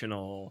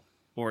intentional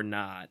or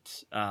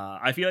not.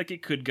 I feel like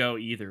it could go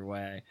either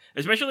way.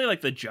 Especially,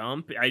 like, the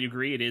jump. I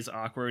agree it is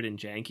awkward and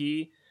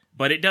janky.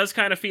 But it does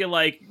kind of feel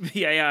like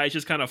the AI is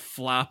just kind of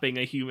flopping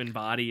a human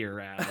body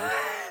around.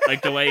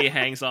 Like the way he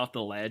hangs off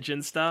the ledge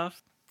and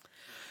stuff.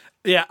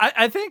 Yeah,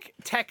 I think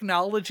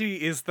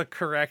technology is the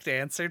correct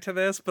answer to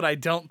this, but I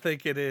don't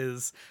think it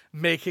is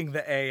making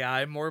the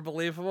AI more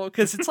believable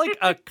because it's like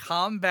a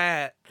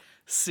combat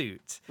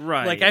suit. Like,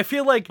 Right. I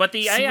feel like But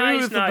the AI is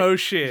smooth not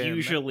motion.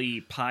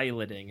 usually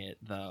piloting it,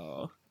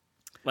 though.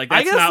 Like, I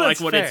that's guess not like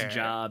that's what fair. its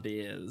job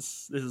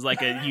is. This is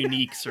like a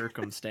unique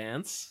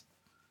circumstance.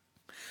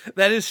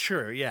 That is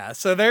true, yeah.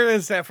 So there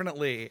is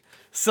definitely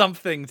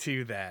something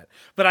to that.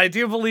 But I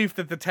do believe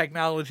that the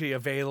technology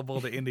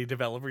available to indie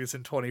developers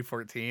in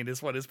 2014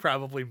 is what is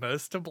probably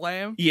most to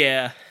blame.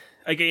 Yeah.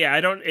 Like, yeah,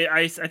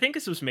 I think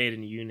this was made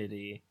in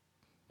Unity.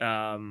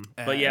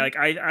 But yeah, like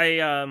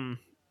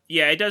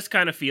yeah, it does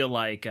kind of feel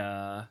like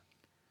I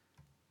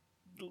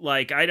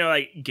know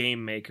like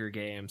game maker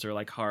games are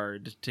like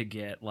hard to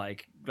get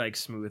like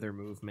smoother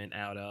movement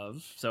out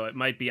of. So it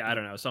might be, I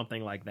don't know,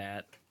 something like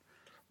that.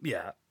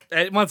 Yeah.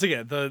 And once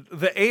again,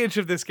 the age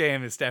of this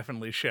game is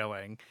definitely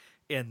showing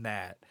in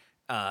that.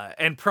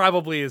 And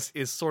probably is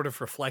sort of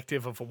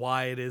reflective of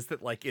why it is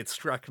that like it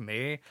struck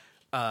me.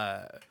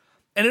 And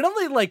it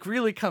only like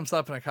really comes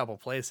up in a couple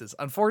places.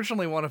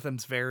 Unfortunately, one of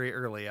them's very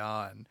early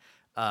on.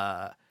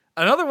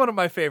 Another one of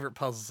my favorite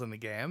puzzles in the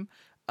game,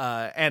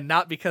 and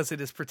not because it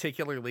is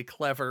particularly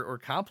clever or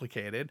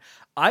complicated.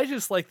 I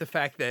just like the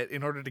fact that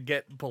in order to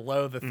get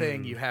below the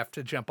thing, you have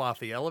to jump off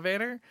the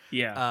elevator.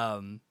 Yeah.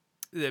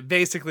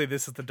 Basically,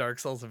 this is the Dark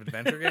Souls of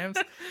adventure games.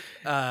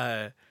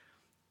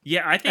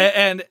 Yeah, I think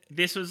And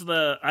this was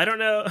the, I don't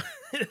know.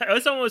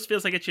 It almost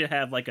feels like it should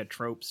have like a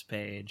tropes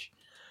page.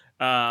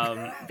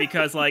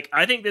 Because like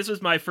I think this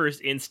was my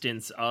first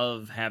instance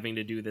of having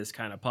to do this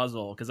kind of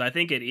puzzle, because I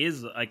think it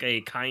is like a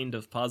kind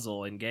of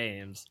puzzle in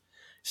games.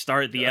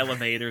 Start the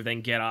elevator,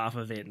 then get off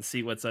of it and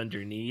see what's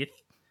underneath.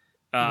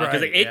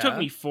 Because it took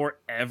me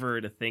forever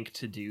to think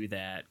to do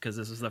that, because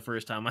this was the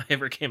first time I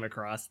ever came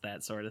across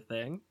that sort of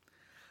thing.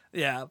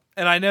 Yeah,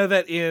 and I know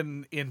that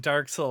in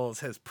Dark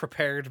Souls has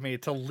prepared me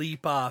to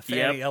leap off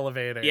any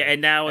elevator. Yeah,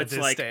 and now at it's this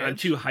like stage. I'm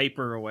too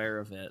hyper aware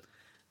of it.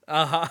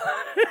 Uh-huh.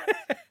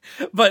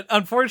 But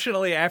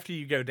unfortunately, after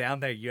you go down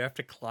there, you have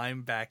to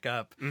climb back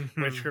up,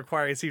 which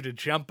requires you to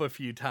jump a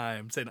few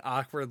times and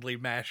awkwardly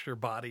mash your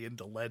body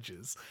into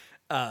ledges.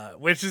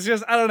 Which is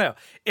just, I don't know.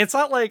 It's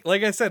not like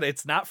I said,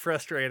 it's not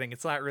frustrating.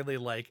 It's not really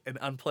like an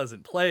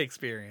unpleasant play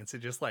experience. It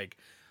just like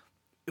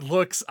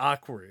looks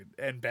awkward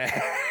and bad.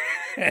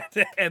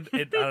 and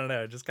it, I don't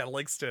know, it just kind of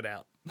like stood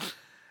out.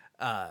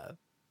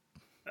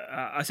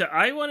 So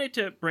I wanted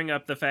to bring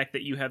up the fact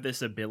that you have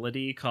this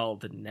ability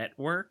called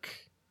Network,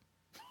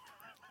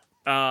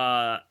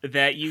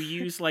 that you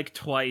use like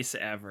twice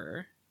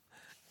ever.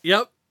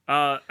 Yep.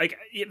 Like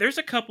there's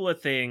a couple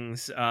of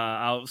things.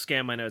 I'll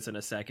scan my notes in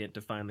a second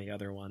to find the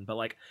other one, but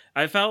like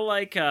I felt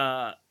like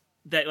that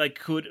like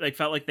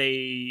felt like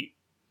they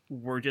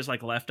were just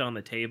like left on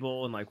the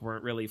table and like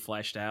weren't really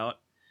fleshed out.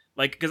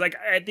 Like, because like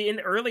at the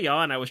end, early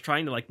on, I was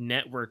trying to like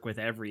network with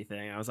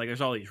everything. I was like, there's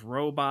all these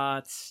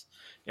robots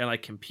and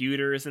like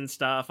computers and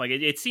stuff. Like,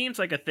 it seems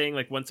like a thing.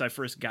 Like once I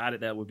first got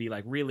it, that would be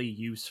like really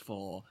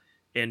useful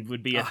and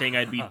would be a thing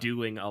I'd be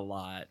doing a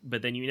lot.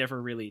 But then you never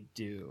really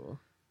do.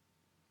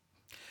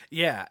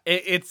 Yeah,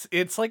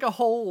 it's like a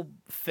whole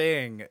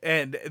thing,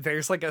 and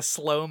there's like a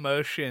slow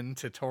motion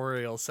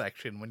tutorial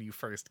section when you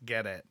first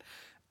get it,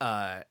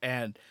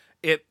 and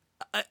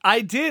I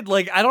did,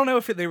 like, I don't know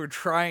if they were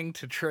trying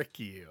to trick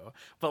you,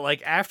 but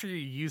like after you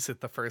use it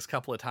the first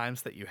couple of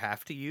times that you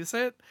have to use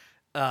it,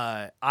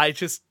 I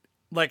just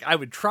like I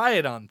would try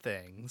it on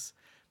things,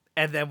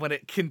 and then when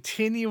it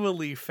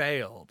continually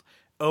failed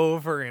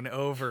over and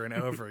over and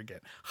over again,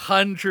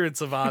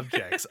 hundreds of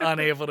objects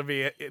unable to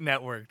be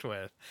networked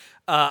with,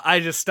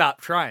 I just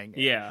stopped trying it.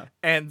 Yeah.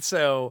 And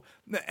so,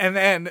 and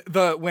then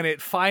when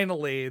it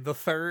finally, the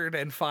third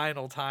and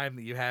final time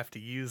that you have to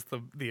use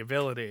the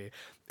ability,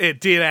 it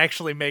did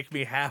actually make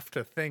me have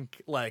to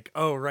think like,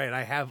 oh right,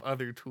 I have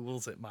other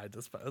tools at my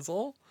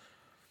disposal.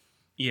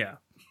 Yeah.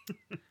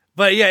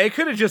 But yeah, it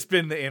could have just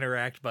been the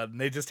interact button.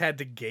 They just had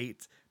to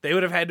gate. They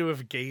would have had to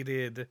have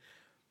gated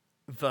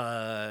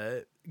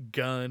the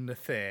gun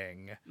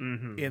thing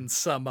in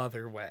some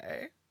other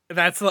way.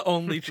 That's the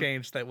only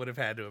change that would have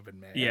had to have been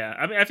made. Yeah,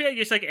 I mean, I feel like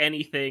just like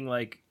anything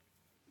like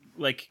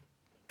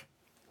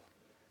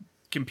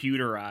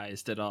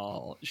computerized at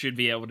all should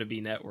be able to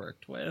be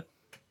networked with.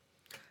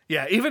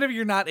 Yeah, even if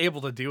you're not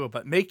able to do it,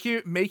 but make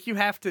you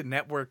have to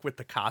network with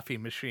the coffee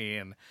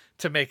machine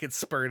to make it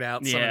spurt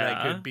out some of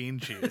that good bean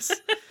juice.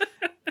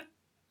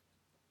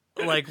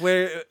 Like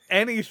where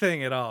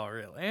anything at all,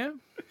 really.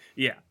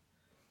 Yeah.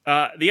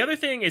 The other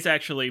thing is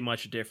actually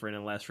much different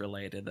and less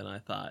related than I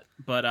thought,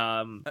 but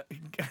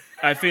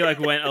I feel like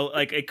when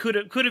like it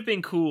could have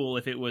been cool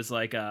if it was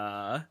like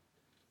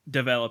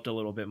developed a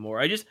little bit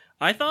more.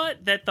 I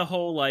thought that the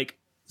whole like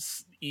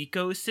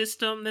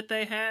ecosystem that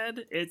they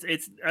had,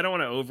 it's I don't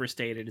want to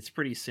overstate it. It's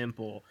pretty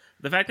simple.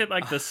 The fact that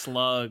like the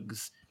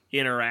slugs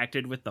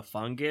interacted with the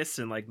fungus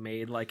and like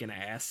made like an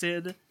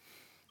acid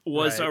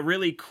was a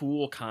really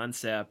cool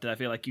concept that I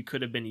feel like you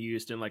could have been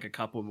used in like a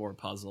couple more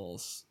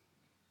puzzles.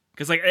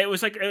 Because like it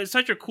was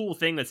such a cool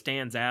thing that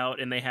stands out,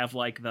 and they have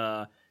like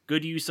the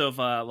good use of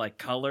like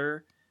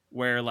color,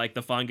 where like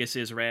the fungus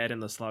is red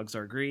and the slugs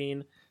are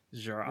green.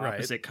 These are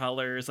opposite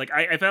colors. Like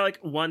I felt like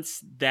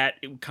once that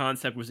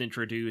concept was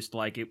introduced,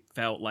 like it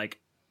felt like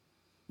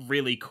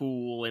really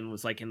cool and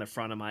was like in the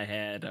front of my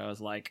head. I was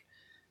like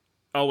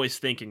always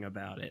thinking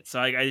about it. So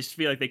I just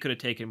feel like they could have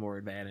taken more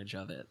advantage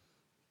of it.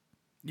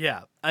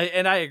 Yeah,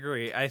 I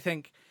agree. I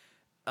think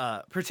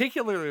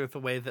particularly with the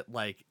way that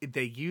like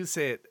they use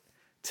it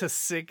to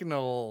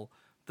signal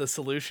the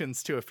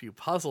solutions to a few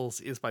puzzles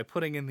is by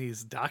putting in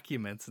these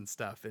documents and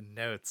stuff and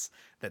notes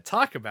that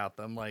talk about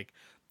them. Like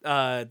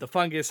the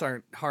fungus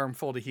aren't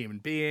harmful to human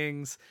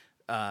beings.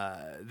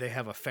 They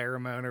have a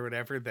pheromone or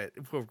whatever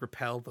that will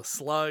repel the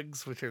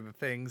slugs, which are the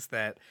things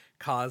that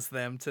cause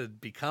them to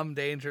become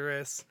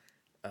dangerous.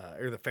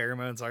 Or the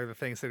pheromones are the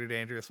things that are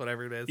dangerous,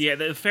 whatever it is. Yeah,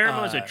 the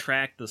pheromones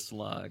attract the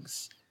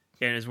slugs,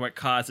 and is what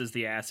causes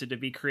the acid to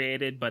be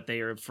created. But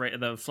they are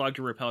the slugs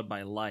are repelled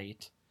by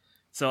light.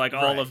 So like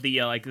all of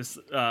the like this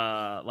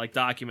like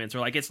documents are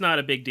like, it's not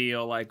a big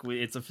deal. Like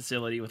it's a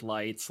facility with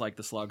lights. Like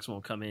the slugs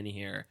won't come in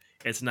here.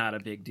 It's not a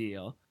big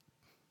deal.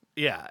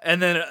 Yeah,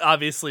 and then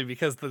obviously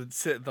because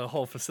the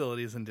whole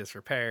facility is in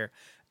disrepair,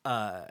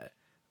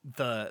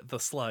 the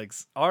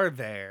slugs are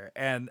there.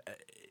 And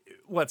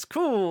what's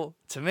cool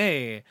to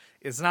me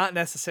is not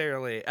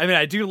necessarily, I mean,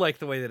 I do like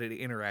the way that it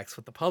interacts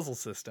with the puzzle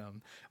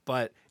system,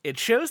 but it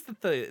shows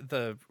that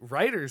the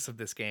writers of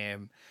this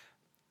game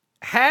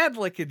had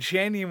like a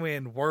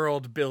genuine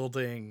world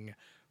building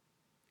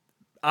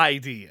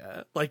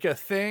idea, like a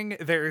thing.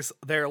 There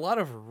are a lot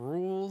of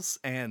rules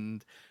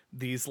and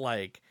these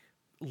like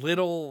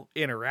little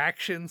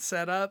interactions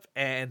set up,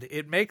 and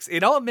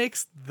it all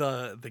makes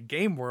the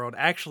game world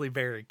actually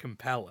very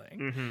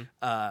compelling.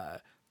 Mm-hmm.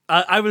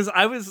 I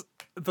was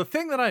the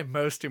thing that I'm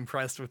most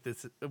impressed with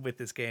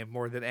this game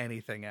more than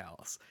anything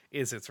else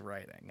is its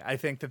writing. I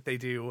think that they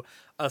do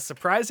a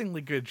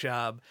surprisingly good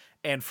job,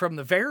 and from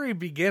the very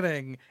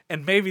beginning,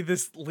 and maybe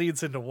this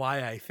leads into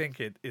why I think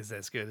it is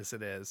as good as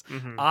it is,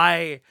 Mm-hmm.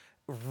 I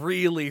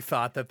really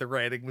thought that the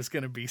writing was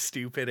going to be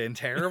stupid and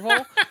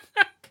terrible.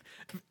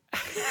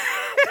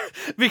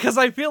 Because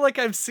I feel like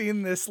I've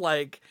seen this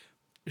like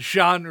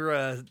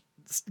genre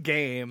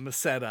game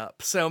set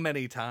up so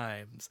many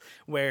times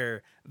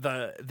where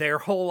their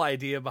whole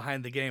idea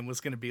behind the game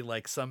was going to be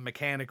like some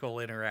mechanical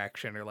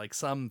interaction or like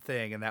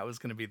something, and that was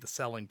going to be the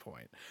selling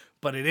point.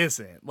 But it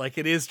isn't. Like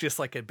it is just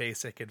like a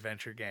basic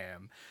adventure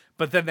game.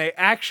 But then they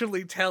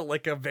actually tell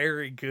like a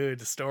very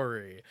good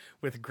story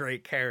with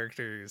great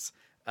characters,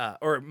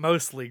 or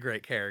mostly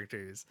great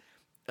characters.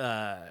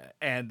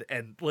 And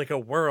like a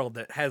world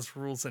that has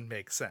rules and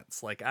makes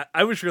sense. Like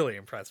I was really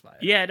impressed by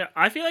it. Yeah, no,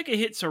 I feel like it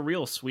hits a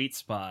real sweet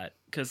spot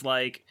because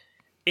like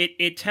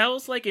it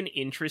tells like an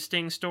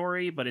interesting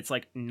story, but it's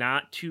like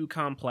not too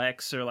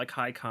complex or like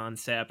high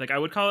concept. Like I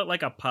would call it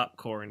like a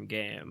popcorn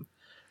game.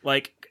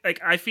 Like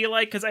I feel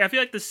like, because I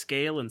feel like the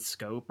scale and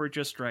scope are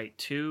just right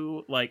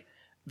too. Like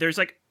there's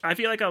like, I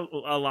feel like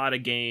a lot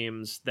of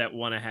games that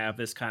want to have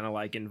this kind of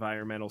like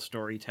environmental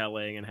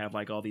storytelling and have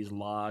like all these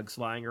logs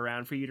lying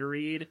around for you to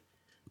read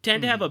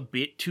tend to have a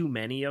bit too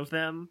many of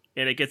them,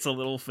 and it gets a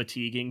little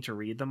fatiguing to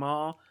read them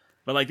all.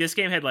 But like this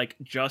game had like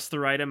just the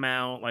right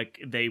amount. Like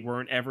they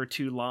weren't ever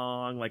too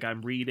long. Like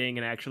I'm reading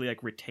and actually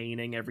like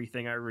retaining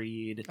everything I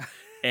read,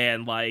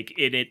 and like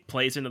it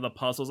plays into the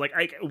puzzles.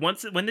 Like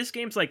when this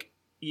game's like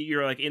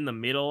you're like in the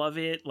middle of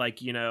it,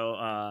 like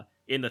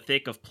in the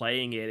thick of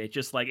playing it, it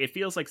just like it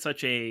feels like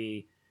such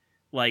a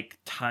like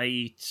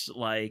tight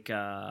like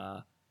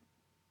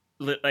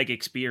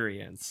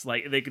experience,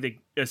 like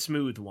a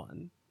smooth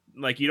one.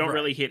 Like you don't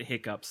really hit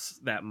hiccups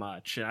that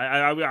much. And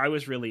I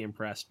was really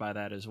impressed by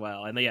that as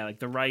well. And yeah, like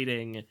the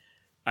writing,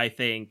 I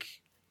think,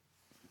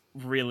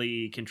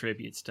 really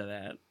contributes to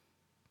that.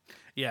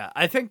 Yeah,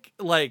 I think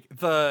like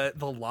the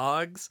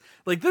logs,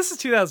 like this is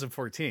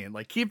 2014.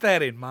 Like keep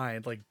that in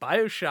mind. Like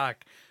BioShock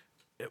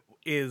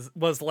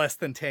was less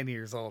than 10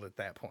 years old at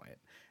that point.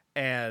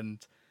 And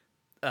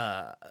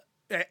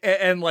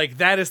like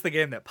that is the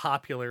game that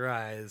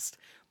popularized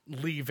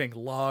leaving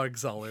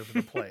logs all over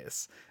the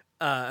place.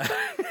 I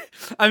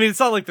mean, it's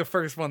not like the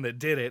first one that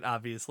did it,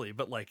 obviously,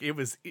 but like it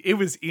was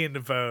in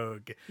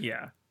vogue.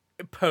 Yeah,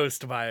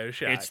 post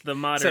BioShock, it's the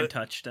modern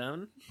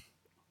touchstone.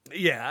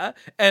 Yeah,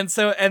 and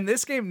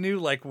this game knew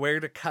like where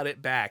to cut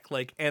it back,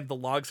 like, and the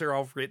logs are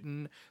all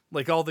written,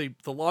 like all the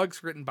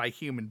logs written by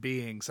human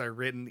beings are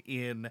written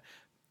in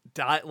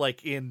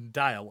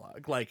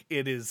dialogue, like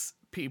it is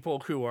people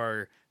who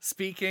are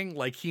speaking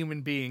like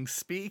human beings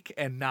speak,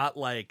 and not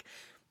like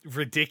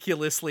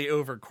ridiculously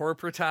over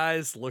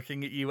corporatized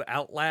looking at you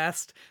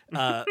Outlast.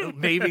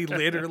 Maybe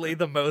literally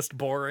the most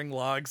boring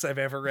logs I've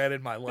ever read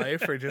in my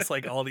life are just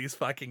like all these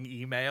fucking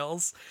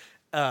emails.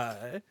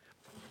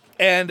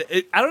 And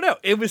I don't know,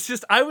 it was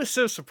just, I was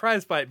so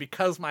surprised by it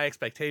because my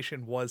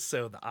expectation was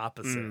so the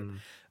opposite.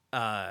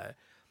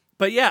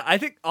 But yeah, I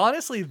think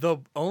honestly the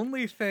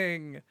only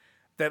thing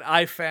that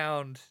I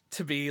found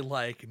to be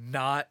like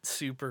not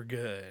super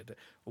good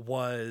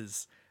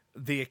was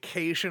the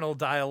occasional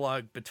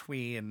dialogue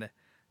between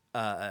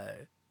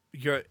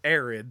your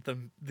Arid,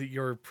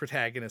 your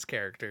protagonist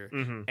character,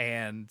 Mm-hmm.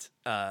 and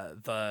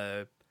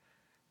the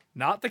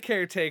not the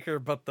caretaker,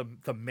 but the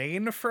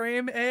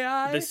mainframe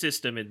AI, The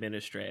system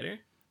administrator.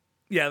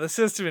 yeah, the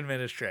system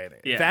administrator.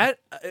 Yeah. That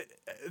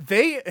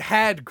they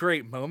had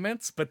great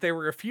moments, but there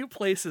were a few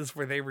places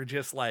where they were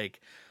just like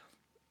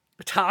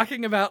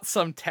talking about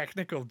some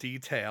technical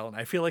detail, and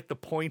I feel like the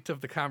point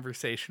of the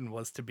conversation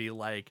was to be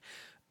like,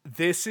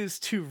 this is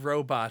two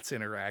robots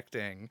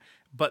interacting,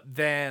 but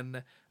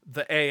then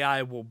the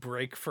AI will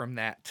break from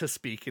that to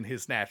speak in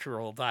his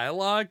natural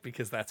dialogue,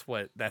 because that's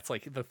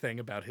like the thing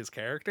about his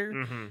character.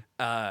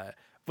 Mm-hmm.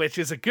 Which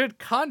is a good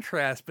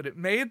contrast, but it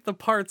made the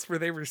parts where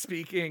they were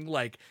speaking,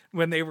 like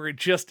when they were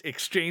just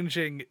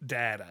exchanging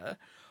data,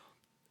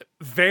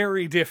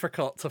 very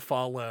difficult to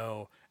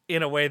follow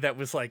in a way that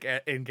was like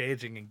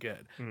engaging and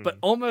good. But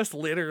almost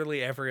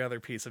literally every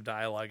other piece of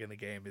dialogue in the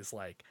game is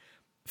like,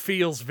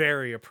 feels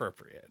very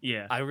appropriate.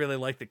 Yeah. I really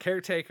liked the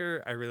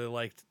caretaker. I really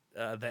liked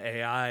the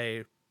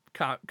AI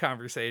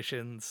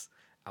conversations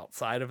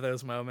outside of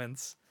those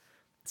moments.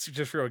 It's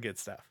just real good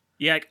stuff.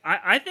 Yeah,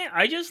 I think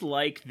I just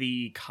like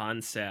the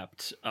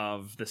concept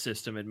of the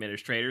system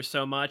administrator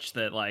so much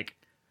that like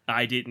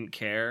I didn't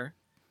care.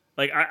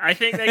 Like I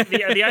think like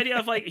the idea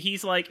of like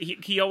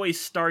he always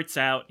starts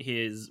out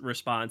his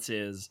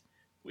responses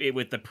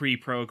with the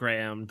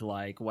pre-programmed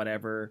like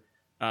whatever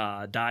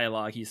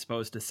dialogue he's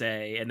supposed to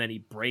say, and then he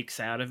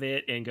breaks out of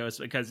it and goes,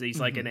 because he's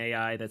like an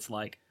AI that's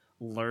like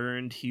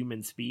learned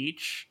human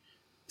speech.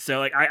 So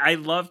like I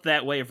loved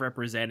that way of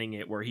representing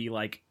it, where he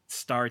like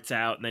starts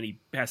out and then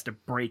he has to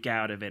break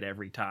out of it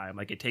every time.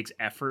 Like it takes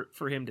effort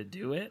for him to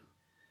do it.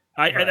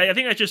 I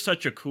think that's just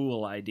such a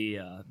cool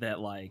idea that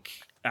like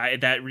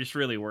that just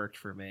really worked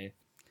for me.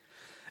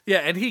 Yeah,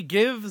 and he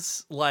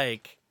gives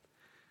like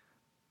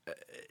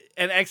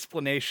an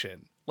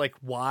explanation, like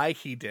why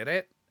he did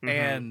it,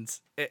 and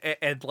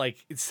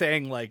like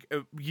saying like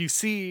you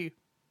see.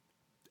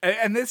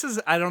 And this is,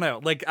 I don't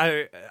know, like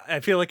I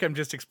feel like I'm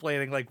just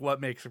explaining like what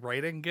makes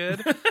writing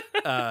good,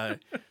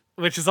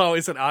 which is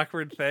always an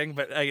awkward thing.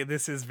 But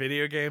this is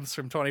video games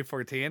from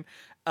 2014.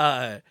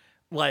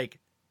 Like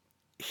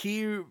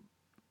he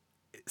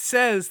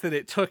says that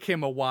it took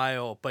him a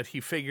while, but he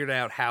figured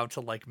out how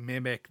to like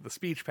mimic the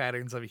speech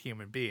patterns of a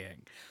human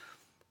being.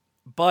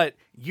 But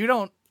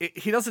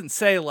he doesn't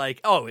say like,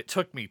 oh, it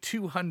took me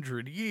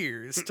 200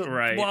 years to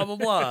blah, blah,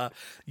 blah.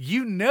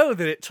 You know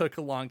that it took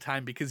a long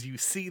time because you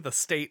see the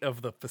state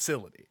of the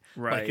facility.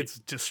 Right. Like it's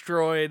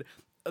destroyed.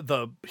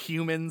 The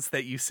humans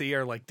that you see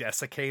are like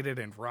desiccated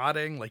and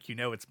rotting. Like, you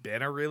know, it's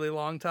been a really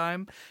long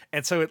time.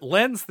 And so it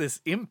lends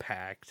this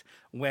impact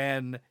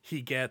when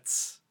he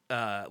gets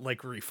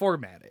like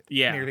reformatted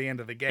near the end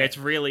of the game. It's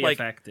really like,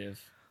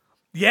 effective.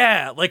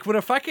 Yeah. Like when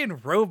a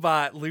fucking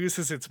robot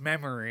loses its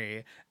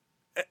memory,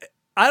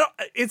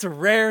 it's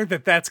rare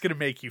that that's going to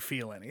make you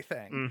feel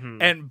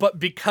anything. But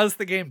because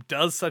the game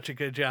does such a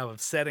good job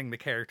of setting the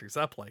characters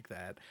up like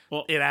that,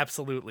 well, it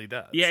absolutely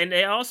does. Yeah, and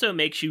it also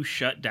makes you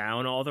shut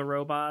down all the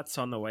robots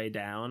on the way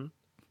down.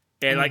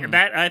 And like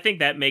that, I think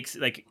that makes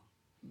like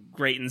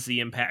greatens the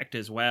impact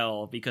as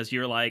well, because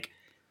you're like,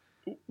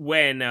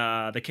 when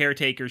the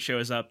caretaker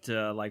shows up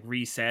to like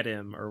reset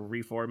him or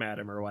reformat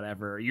him or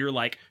whatever, you're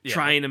like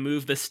trying to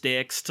move the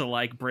sticks to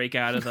like break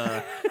out of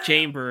the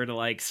chamber to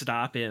like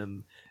stop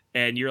him.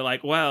 And you're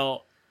like,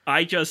 well,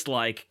 I just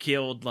like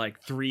killed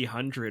like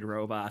 300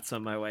 robots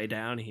on my way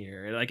down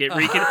here. Like it,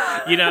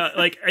 you know,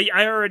 like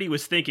I already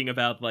was thinking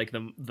about like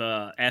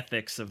the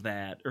ethics of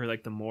that, or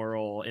like the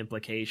moral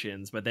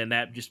implications, but then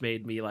that just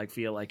made me like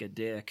feel like a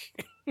dick.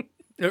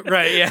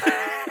 Right? Yeah.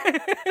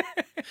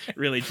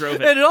 Really drove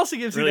it. And it also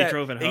gives really you that.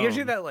 Drove it home. It gives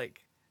you that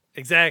like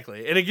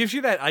exactly, and it gives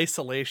you that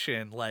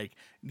isolation. Like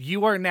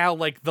you are now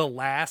like the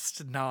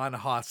last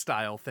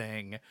non-hostile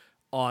thing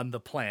on the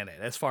planet,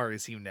 as far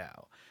as you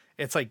know.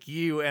 It's like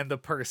you and the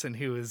person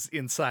who is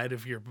inside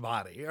of your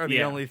body are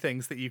the only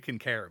things that you can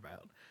care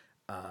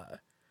about.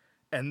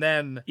 And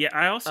then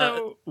I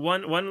also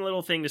one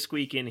little thing to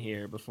squeak in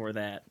here before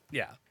that.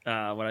 Yeah.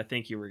 What I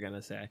think you were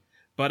gonna say,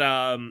 but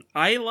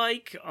I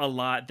like a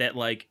lot that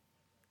like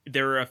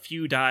there are a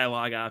few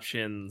dialogue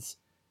options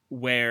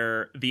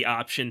where the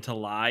option to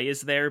lie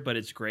is there, but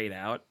it's grayed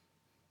out.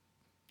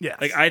 Yeah.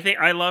 Like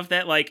I love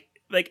that. Like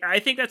I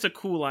think that's a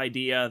cool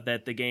idea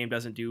that the game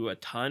doesn't do a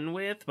ton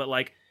with, but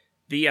like.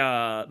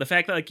 The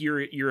fact that like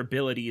your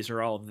abilities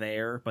are all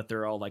there, but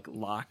they're all like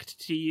locked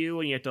to you,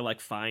 and you have to like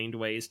find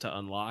ways to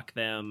unlock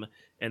them,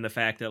 and the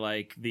fact that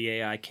like the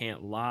AI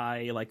can't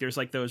lie, like there's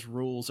like those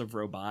rules of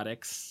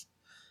robotics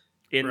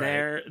in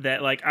there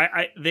that like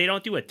I they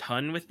don't do a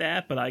ton with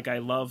that, but like I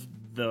love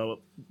the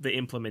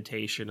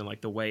implementation and like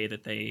the way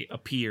that they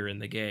appear in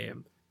the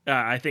game.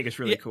 I think it's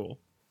really cool.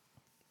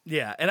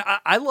 Yeah, and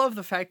I love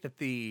the fact that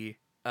the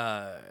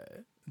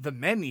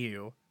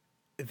menu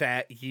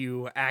that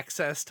you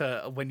access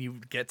to when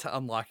you get to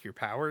unlock your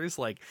powers,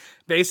 like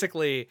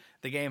basically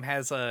the game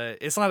has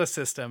it's not a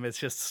system, it's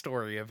just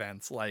story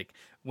events. Like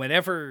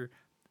whenever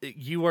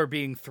you are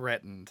being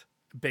threatened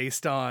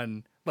based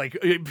on Like,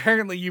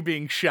 apparently you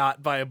being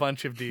shot by a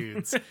bunch of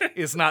dudes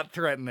is not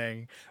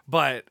threatening,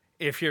 but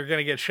if you're going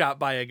to get shot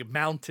by a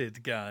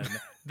mounted gun,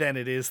 then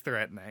it is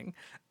threatening.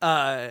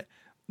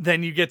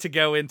 Then you get to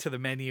go into the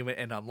menu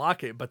and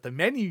unlock it, but the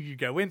menu you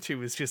go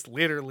into is just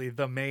literally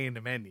the main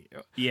menu.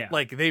 Yeah.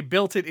 Like, they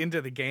built it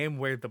into the game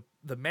where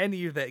the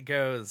menu that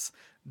goes,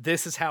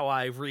 this is how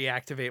I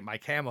reactivate my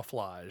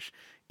camouflage,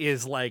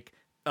 is like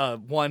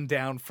one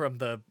down from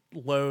the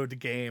load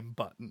game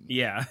button.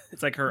 Yeah,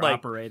 it's like her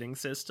operating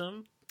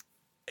system.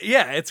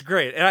 Yeah, it's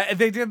great. And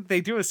they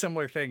do a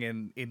similar thing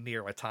in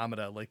Nier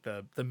Automata. Like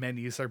the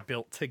menus are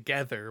built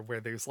together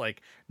where there's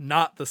like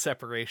not the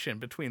separation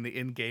between the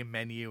in-game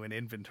menu and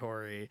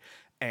inventory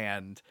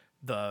and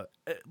the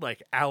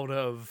like out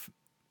of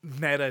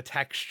meta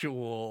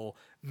textual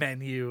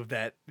menu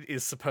that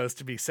is supposed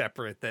to be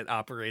separate that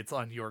operates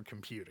on your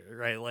computer,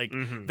 right? Like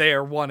they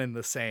are one and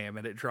the same,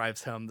 and it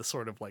drives home the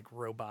sort of like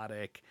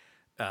robotic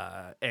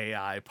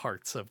AI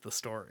parts of the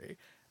story.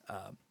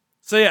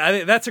 So yeah, I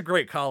think that's a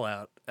great call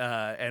out,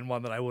 and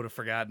one that I would have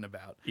forgotten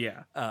about.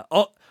 Yeah.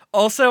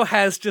 Also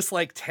has just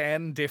like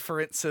 10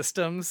 different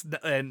systems,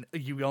 and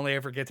you only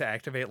ever get to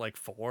activate like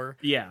 4.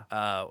 Yeah.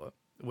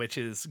 Which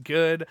is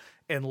good,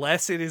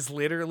 unless it is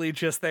literally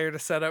just there to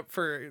set up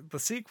for the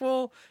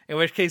sequel, in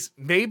which case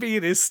maybe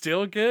it is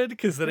still good,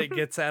 because then it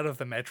gets out of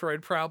the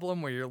Metroid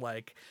problem where you're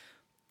like,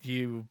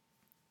 you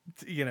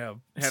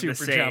know, Have super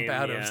the jump same,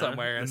 out of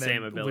somewhere and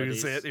then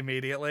lose it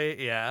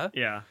immediately. Yeah.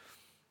 Yeah.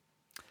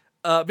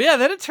 But yeah,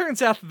 then it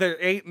turns out that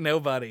there ain't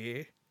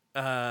nobody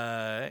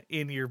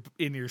in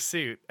your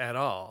suit at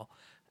all,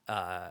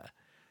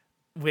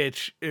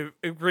 which it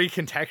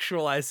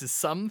recontextualizes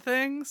some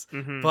things,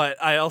 but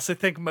I also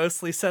think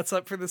mostly sets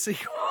up for the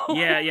sequel.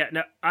 Yeah.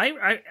 No,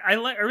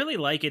 I really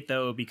like it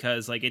though,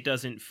 because like it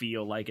doesn't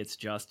feel like it's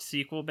just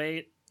sequel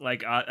bait.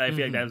 Like I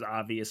feel like that was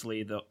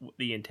obviously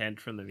the intent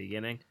from the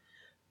beginning.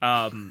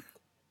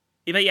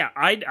 But yeah,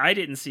 I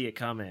didn't see it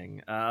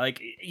coming.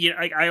 Like, you know,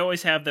 I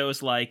always have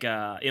those like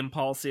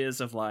impulses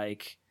of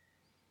like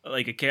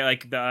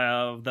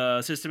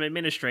the system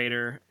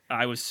administrator.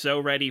 I was so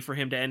ready for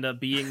him to end up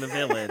being the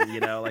villain, you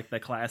know, like the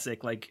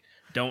classic like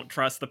don't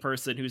trust the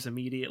person who's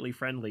immediately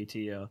friendly to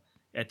you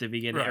at the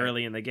beginning,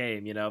 early in the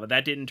game, you know. But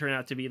that didn't turn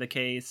out to be the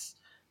case.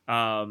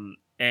 And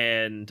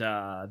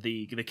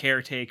the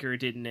caretaker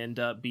didn't end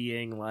up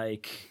being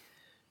like.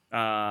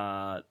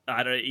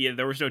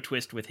 There was no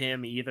twist with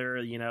him either,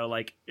 you know,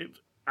 like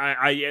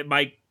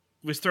I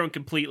was thrown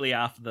completely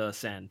off the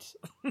scent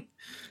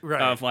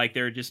of like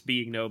there just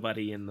being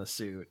nobody in the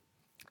suit.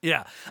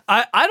 Yeah.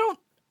 I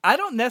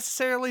don't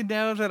necessarily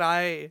know that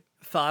I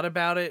thought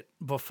about it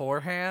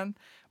beforehand,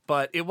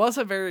 but it was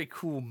a very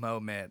cool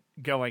moment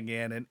going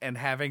in and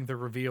having the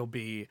reveal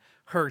be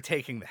her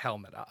taking the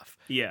helmet off.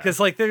 Yeah. Because,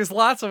 like, there's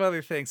lots of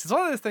other things. It's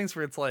one of those things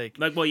where it's like,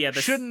 well, yeah,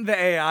 shouldn't the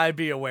AI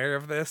be aware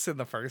of this in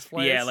the first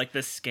place? Yeah, like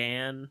the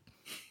scan,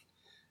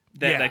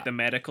 like the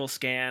medical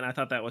scan. I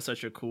thought that was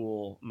such a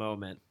cool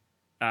moment.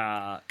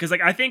 Because,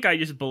 like, I think I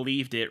just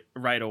believed it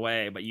right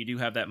away, but you do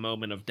have that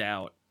moment of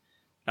doubt.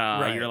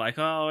 You're like,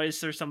 oh,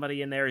 is there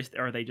somebody in there?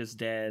 Or are they just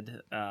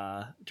dead?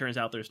 Turns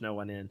out there's no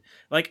one in.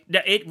 Like,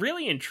 it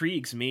really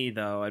intrigues me,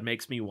 though. It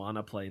makes me want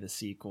to play the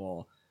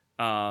sequel.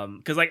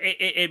 Because like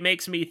it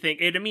makes me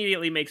think. It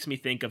immediately makes me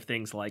think of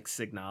things like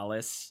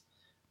Signalis,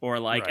 or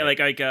like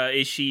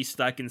is she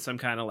stuck in some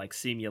kind of like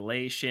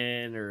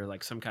simulation or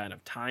like some kind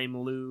of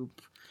time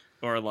loop,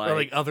 or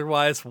like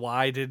otherwise,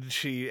 why did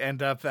she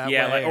end up that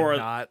way? Like, or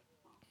not?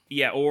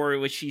 Yeah, or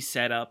was she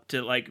set up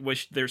to like?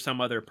 Was there some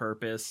other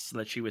purpose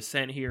that she was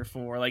sent here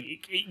for?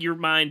 Like your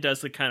mind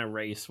does the kind of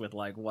race with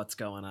like what's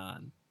going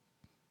on.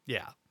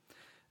 Yeah.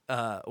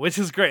 Which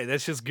is great.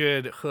 That's just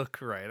good hook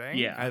writing.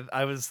 Yeah,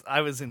 I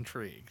was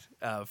intrigued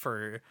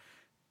for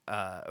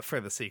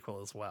the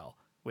sequel as well,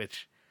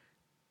 which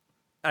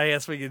I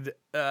guess we could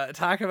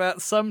talk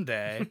about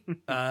someday.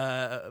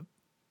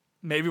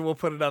 Maybe we'll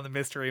put it on the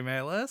mystery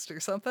mail list or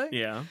something.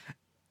 Yeah.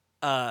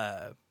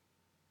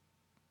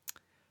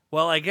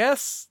 Well, I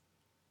guess.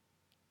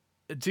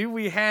 Do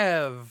we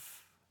have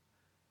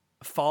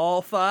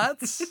fall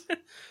thoughts?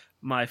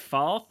 My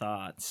fall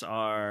thoughts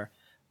are.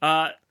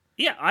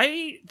 Yeah,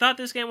 I thought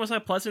this game was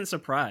a pleasant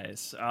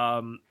surprise.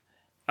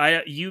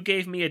 You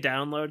gave me a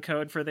download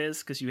code for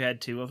this because you had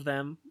 2 of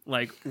them,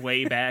 like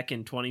way back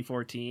in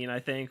 2014, I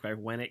think, like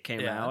when it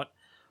came out.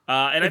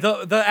 And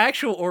the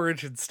actual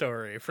origin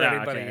story for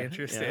anybody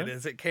interested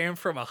is it came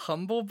from a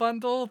Humble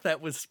Bundle that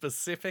was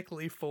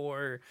specifically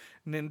for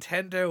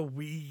Nintendo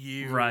Wii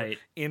U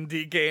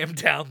indie game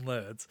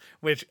downloads,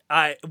 which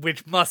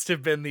must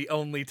have been the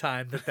only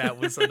time that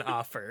was an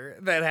offer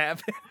that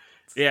happened.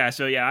 Yeah,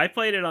 so I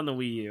played it on the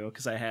Wii U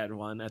because I had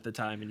one at the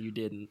time and you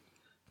didn't.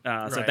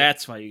 So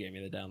that's why you gave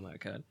me the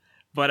download code.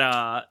 But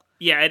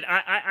and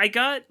I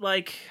got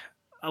like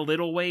a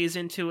little ways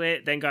into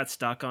it, then got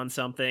stuck on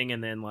something,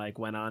 and then like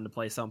went on to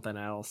play something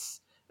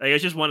else. Like, it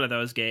was just one of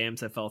those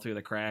games that fell through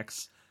the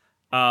cracks.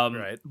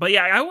 But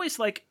yeah, I always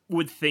like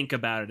would think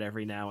about it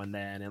every now and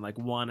then, and like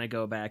want to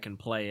go back and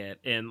play it,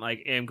 and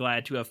like am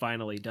glad to have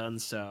finally done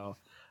so.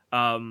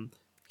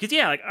 Because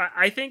yeah, like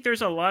I think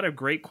there's a lot of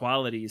great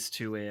qualities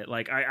to it.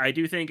 Like I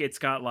do think it's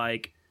got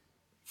like,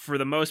 for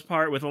the most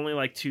part, with only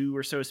like 2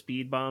 or so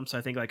speed bumps,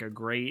 I think like a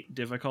great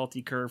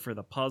difficulty curve for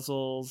the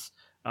puzzles.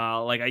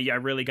 Like I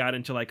really got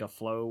into like a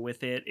flow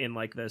with it in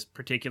like this,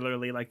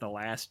 particularly like the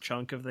last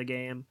chunk of the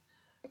game.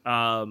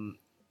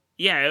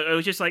 Yeah, it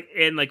was just like,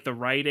 and like the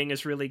writing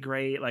is really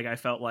great. Like I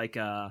felt like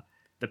the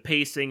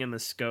pacing and the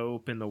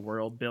scope and the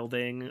world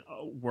building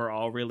were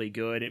all really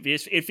good.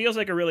 It feels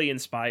like a really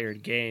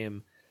inspired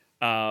game.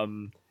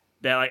 That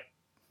like,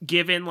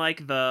 given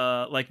like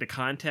the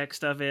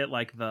context of it,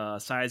 like the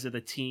size of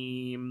the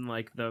team,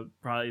 like the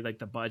probably like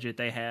the budget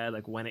they had,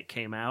 like when it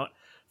came out,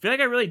 I feel like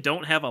I really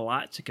don't have a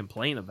lot to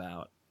complain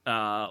about.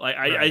 Like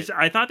Right.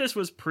 I thought this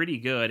was pretty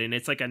good, and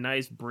it's like a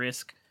nice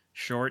brisk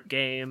short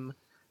game.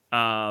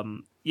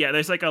 Yeah,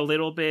 there's like a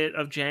little bit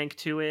of jank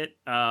to it,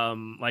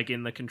 like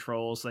in the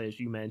controls, as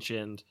you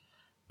mentioned,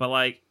 but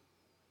like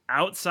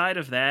outside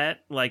of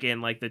that, like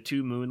in like the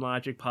 2 moon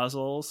logic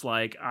puzzles,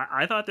 like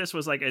I thought this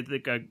was like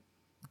a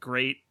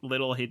great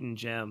little hidden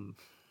gem.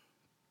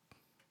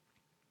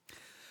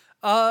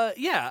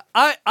 Yeah,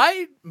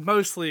 I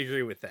mostly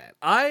agree with that.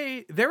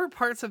 There were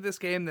parts of this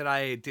game that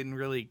I didn't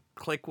really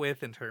click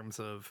with in terms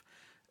of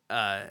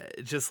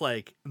just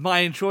like my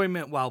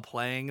enjoyment while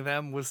playing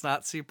them was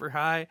not super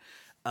high.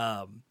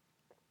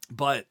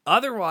 But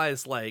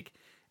otherwise, like,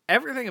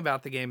 everything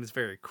about the game is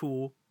very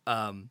cool.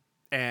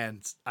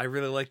 And I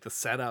really like the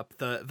setup.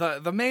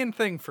 The main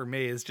thing for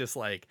me is just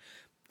like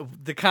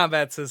the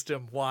combat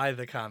system. Why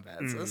the combat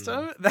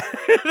system?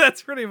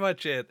 That's pretty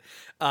much it.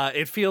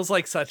 It feels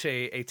like such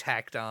a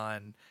tacked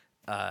on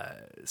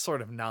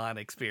sort of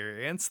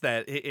non-experience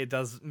that it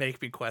does make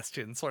me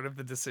question sort of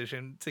the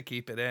decision to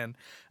keep it in.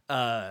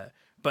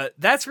 But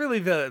that's really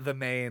the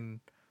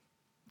main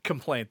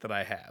complaint that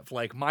I have.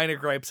 Like, minor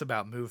gripes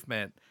about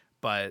movement,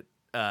 but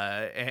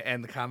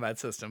and the combat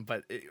system,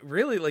 but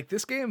really, like,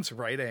 this game's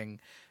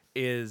writing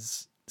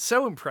is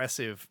so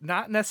impressive,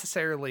 not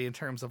necessarily in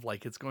terms of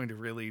like it's going to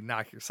really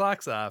knock your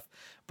socks off,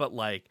 but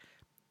like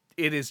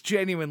it is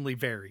genuinely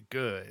very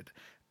good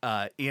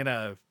in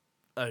a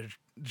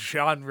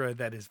genre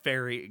that is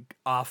very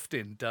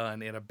often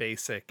done in a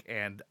basic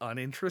and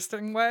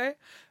uninteresting way.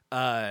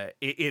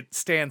 It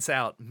stands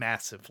out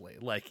massively.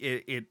 Like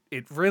it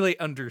really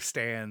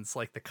understands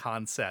like the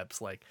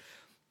concepts, like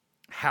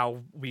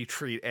how we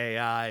treat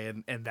AI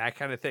and that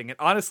kind of thing. It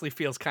honestly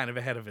feels kind of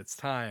ahead of its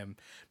time.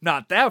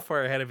 Not that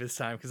far ahead of its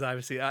time, because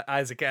obviously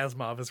Isaac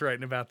Asimov was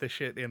writing about this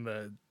shit in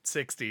the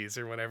 60s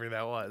or whatever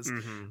that was.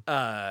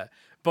 Mm-hmm.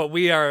 But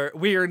we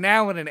are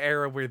now in an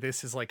era where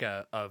this is like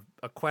a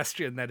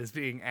question that is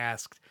being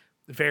asked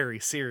very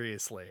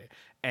seriously.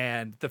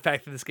 And the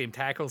fact that this game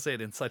tackles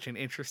it in such an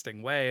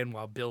interesting way, and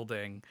while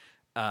building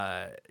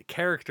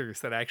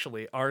characters that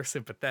actually are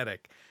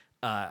sympathetic,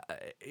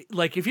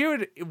 like if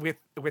you would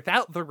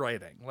without the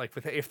writing, like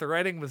if the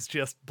writing was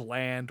just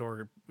bland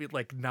or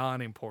like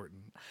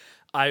non-important,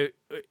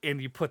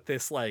 and you put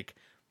this like,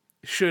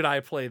 should I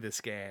play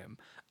this game,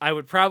 I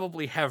would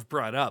probably have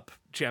brought up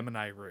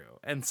Gemini Rue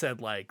and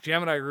said like,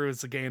 Gemini Rue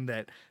is a game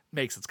that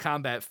makes its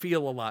combat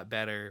feel a lot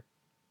better,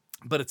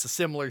 but it's a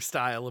similar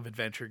style of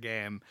adventure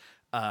game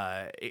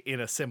in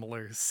a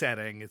similar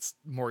setting. It's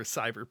more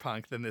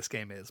cyberpunk than this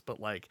game is, but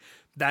like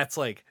that's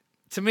like,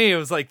 to me, it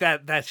was like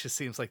that just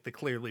seems like the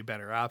clearly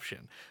better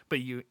option.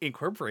 But you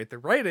incorporate the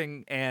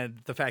writing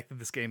and the fact that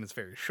this game is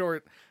very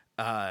short,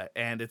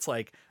 and it's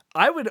like,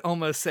 I would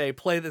almost say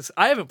play this.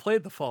 I haven't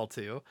played The Fall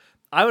 2.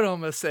 I would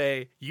almost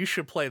say you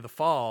should play The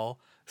Fall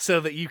so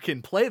that you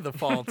can play The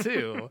Fall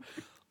 2.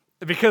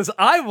 Because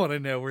I want to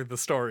know where the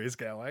story is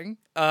going,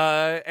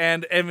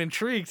 and am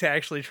intrigued to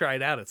actually try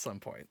it out at some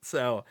point.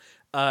 So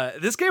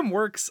this game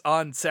works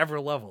on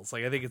several levels.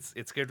 Like, I think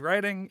it's good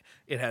writing.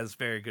 It has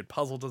very good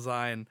puzzle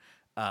design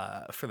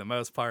for the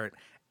most part,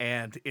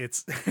 and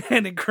it's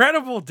an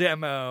incredible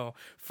demo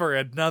for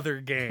another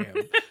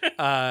game.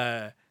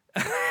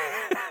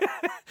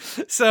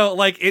 So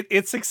like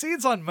it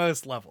succeeds on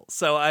most levels.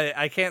 So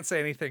I can't say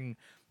anything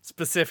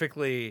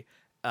specifically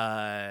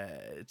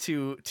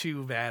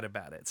too bad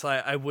about it. So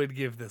I would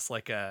give this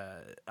like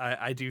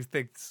I do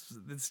think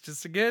it's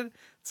just a good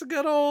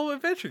old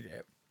adventure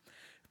game,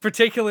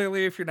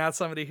 particularly if you're not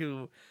somebody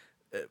who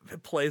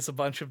plays a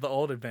bunch of the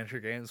old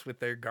adventure games with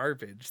their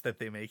garbage that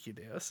they make you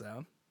do.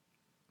 So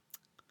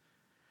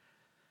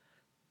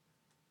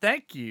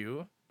thank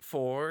you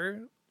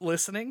for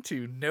listening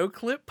to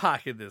NOCLIP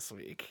Pocket this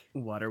week.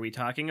 What are we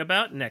talking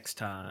about next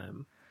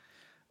time?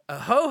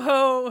 Ho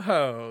ho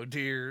ho,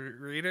 dear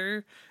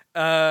reader.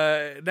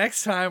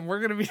 Next time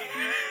we're gonna be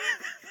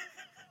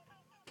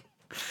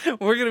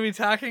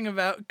talking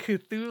about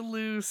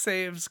Cthulhu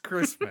Saves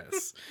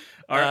Christmas.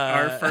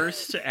 Our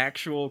first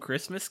actual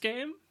Christmas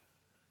game?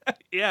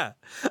 Yeah.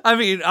 I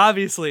mean,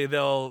 obviously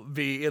they'll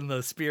be in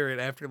the spirit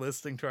after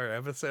listening to our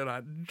episode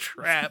on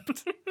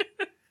Trapped.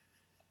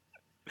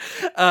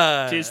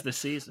 'Tis the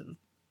season.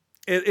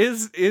 It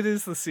is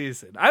the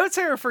season. I would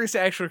say our first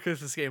actual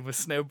Christmas game was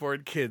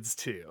Snowboard Kids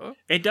 2.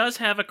 It does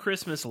have a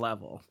Christmas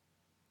level.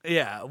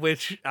 Yeah,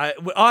 which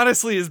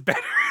honestly is better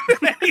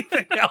than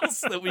anything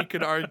else that we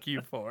could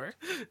argue for.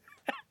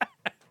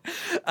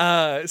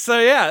 So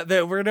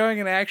yeah, we're doing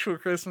an actual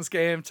Christmas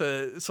game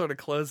to sort of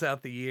close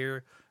out the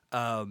year.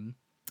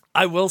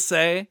 I will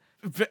say,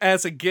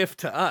 as a gift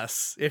to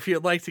us, if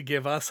you'd like to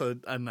give us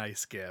a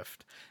nice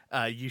gift,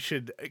 you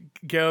should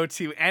go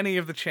to any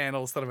of the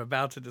channels that I'm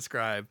about to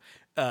describe,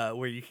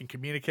 where you can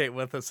communicate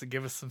with us and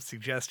give us some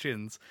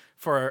suggestions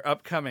for our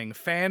upcoming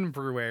Fan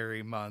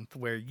Brewery month,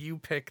 where you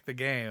pick the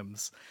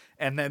games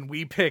and then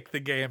we pick the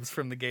games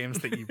from the games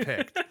that you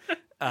picked.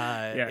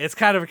 It's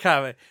kind of a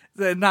comment.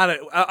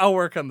 I'll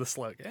work on the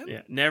slogan.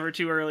 Yeah, never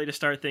too early to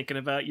start thinking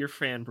about your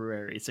Fan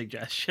Brewery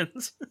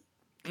suggestions.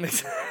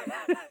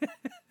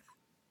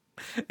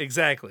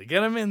 Exactly.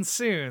 Get them in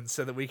soon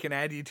so that we can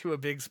add you to a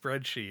big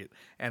spreadsheet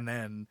and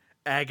then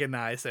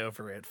agonize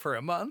over it for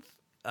a month.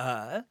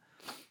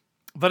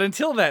 But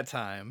until that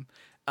time,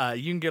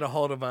 you can get a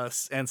hold of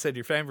us and send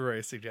your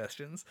February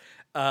suggestions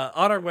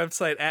on our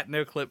website at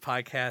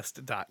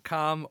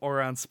noclippodcast.com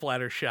or on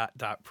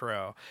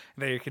splattershot.pro.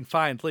 There you can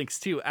find links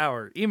to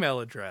our email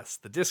address,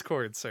 the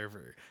Discord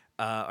server,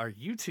 our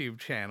YouTube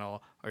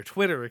channel, our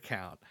Twitter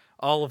account.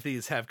 All of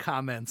these have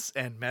comments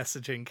and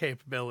messaging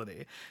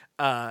capability.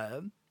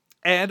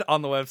 And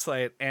on the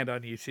website and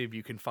on YouTube,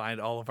 you can find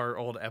all of our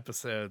old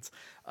episodes,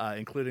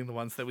 including the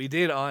ones that we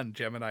did on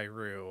Gemini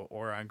Rue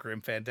or on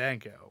Grim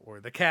Fandango or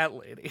The Cat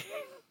Lady.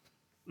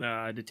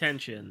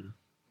 Detention.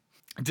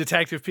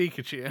 Detective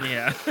Pikachu.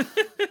 Yeah.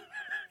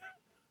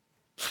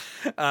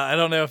 I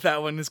don't know if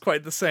that one is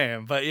quite the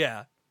same, but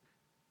yeah.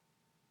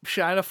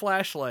 Shine a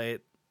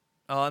flashlight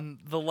on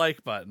the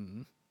like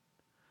button.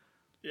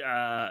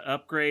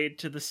 Upgrade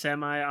to the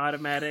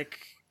semi-automatic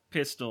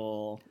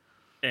pistol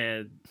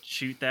and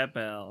shoot that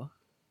bell.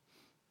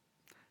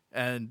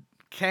 And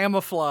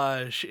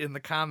camouflage in the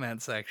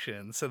comment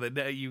section so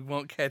that you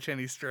won't catch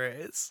any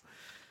strays.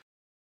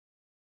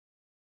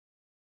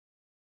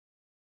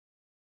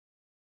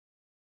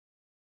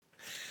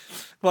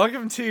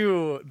 Welcome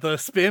to the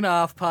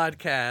spin-off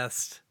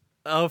podcast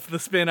of the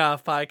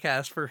spin-off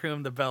podcast For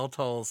Whom the Bell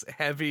Tolls,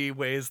 Heavy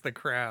Weighs the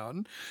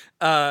Crown,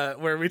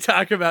 where we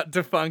talk about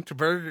defunct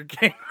Burger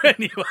King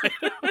menu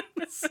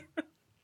items.